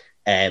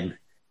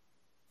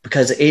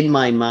 Because in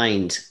my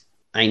mind,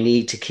 I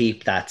need to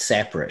keep that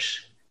separate.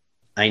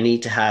 I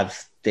need to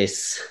have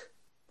this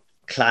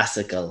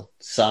classical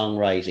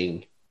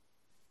songwriting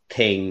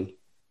thing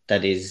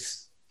that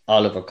is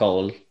Oliver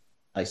Cole.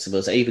 I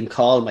suppose I even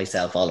call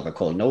myself Oliver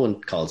Cole. No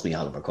one calls me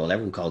Oliver Cole.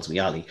 Everyone calls me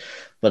Ollie.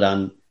 But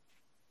on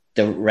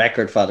the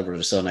record Father,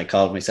 Brother, Son, I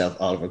called myself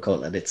Oliver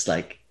Cole. And it's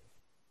like,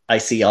 I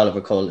see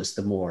Oliver Cole as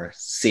the more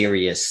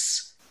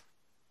serious,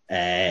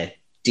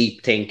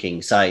 deep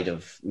thinking side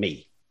of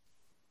me.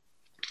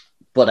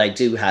 But I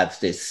do have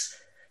this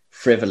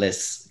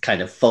frivolous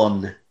kind of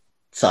fun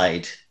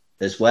side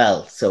as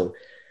well. So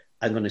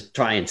I'm going to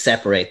try and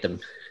separate them.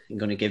 I'm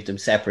going to give them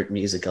separate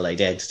musical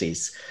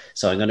identities.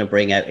 So I'm going to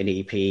bring out an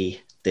EP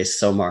this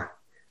summer.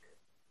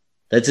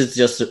 This is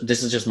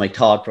just my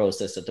thought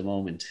process at the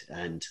moment,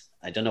 and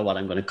I don't know what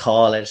I'm going to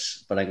call it,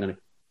 but I'm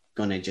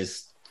going to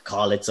just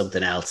call it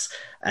something else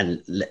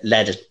and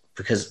let it,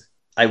 because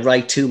I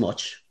write too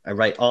much. I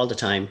write all the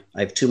time.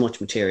 I have too much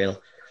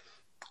material.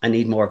 I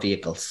need more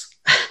vehicles.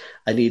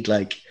 I need,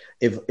 like,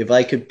 if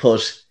I could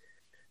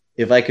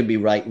be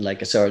writing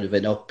like a sort of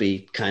an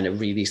upbeat kind of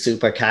really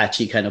super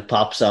catchy kind of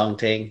pop song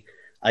thing,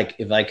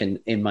 if I can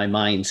in my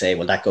mind say,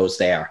 well, that goes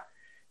there,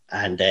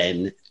 and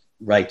then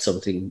write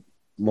something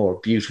more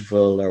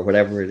beautiful or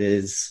whatever it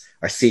is,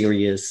 or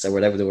serious or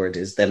whatever the word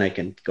is, then I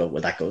can go,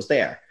 well, that goes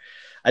there.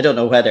 I don't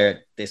know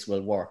whether this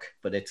will work,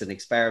 but it's an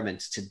experiment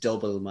to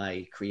double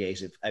my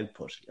creative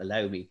output,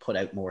 allow me put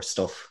out more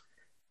stuff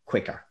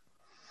quicker.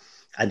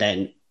 And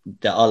then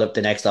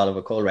the next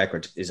Oliver Cole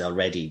record is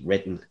already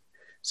written.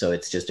 So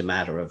it's just a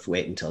matter of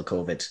waiting until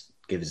COVID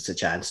gives us a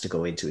chance to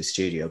go into a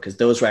studio, because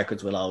those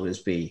records will always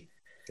be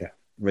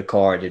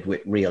recorded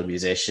with real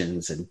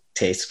musicians and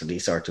tastefully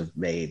sort of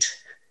made.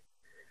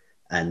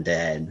 And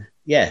then,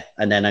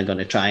 and then I'm going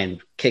to try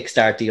and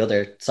kickstart the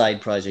other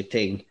side project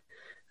thing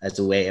as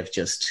a way of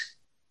just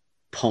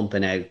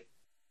pumping out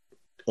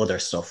other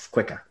stuff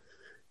quicker.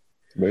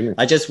 Brilliant.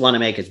 I just want to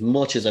make as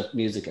much as of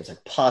music as I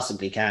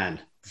possibly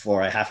can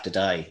before I have to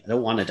die. I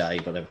don't want to die,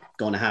 but I'm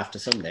going to have to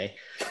someday.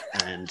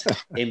 And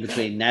in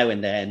between now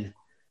and then,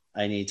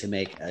 I need to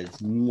make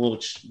as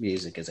much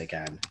music as I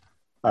can.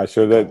 I'm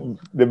sure that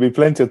there'll be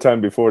plenty of time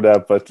before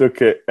that. But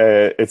look,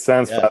 it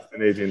sounds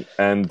fascinating,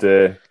 and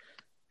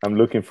I'm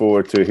looking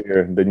forward to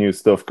hear the new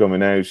stuff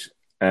coming out,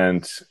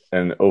 and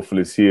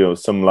hopefully see you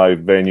some live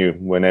venue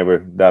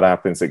whenever that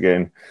happens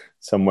again,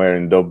 somewhere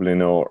in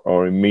Dublin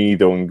or in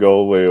Meath or in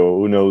Galway or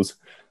who knows,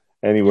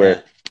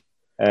 anywhere.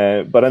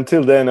 Yeah. But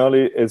until then,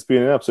 Ollie, it's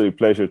been an absolute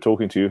pleasure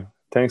talking to you.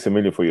 Thanks a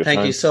million for your time.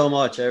 Thank you so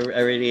much. I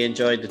really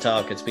enjoyed the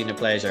talk. It's been a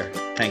pleasure.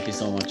 Thank you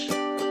so much.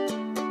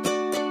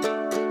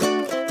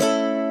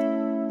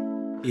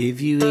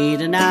 If you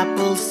eat an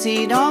apple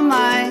seed on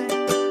mine,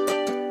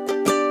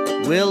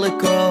 will it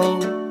grow?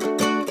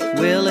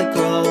 Will it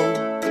grow?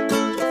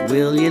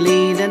 Will you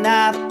lead an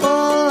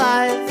apple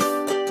life?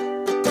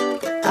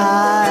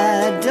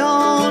 I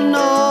don't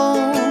know.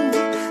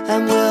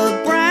 And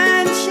will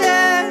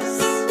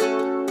branches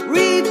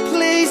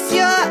replace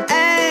your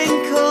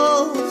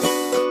ankles?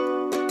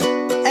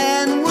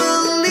 And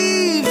will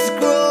leaves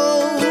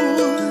grow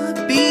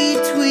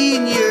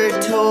between your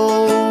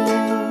toes?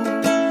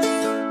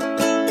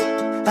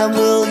 And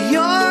will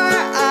your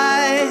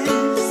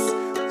eyes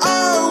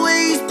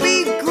always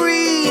be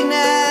green?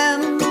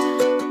 And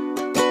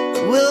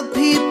will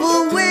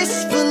people wish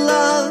for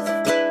love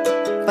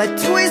by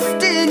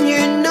twisting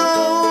your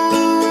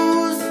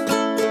nose?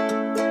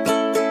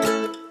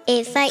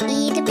 If I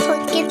eat a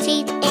pumpkin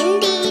seed,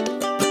 indeed,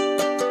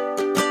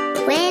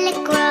 will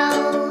it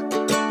grow?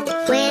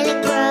 Will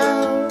it grow?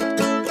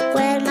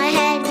 Will my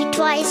head be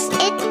twice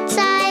its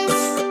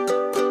size?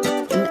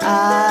 And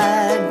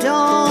I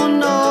don't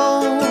know.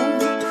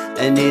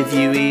 And if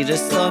you eat a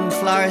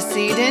sunflower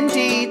seed,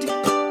 indeed,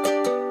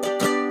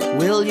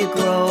 will you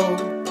grow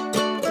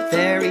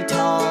very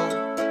tall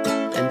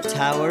and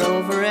tower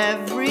over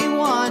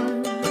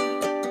everyone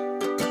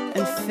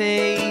and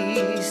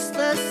face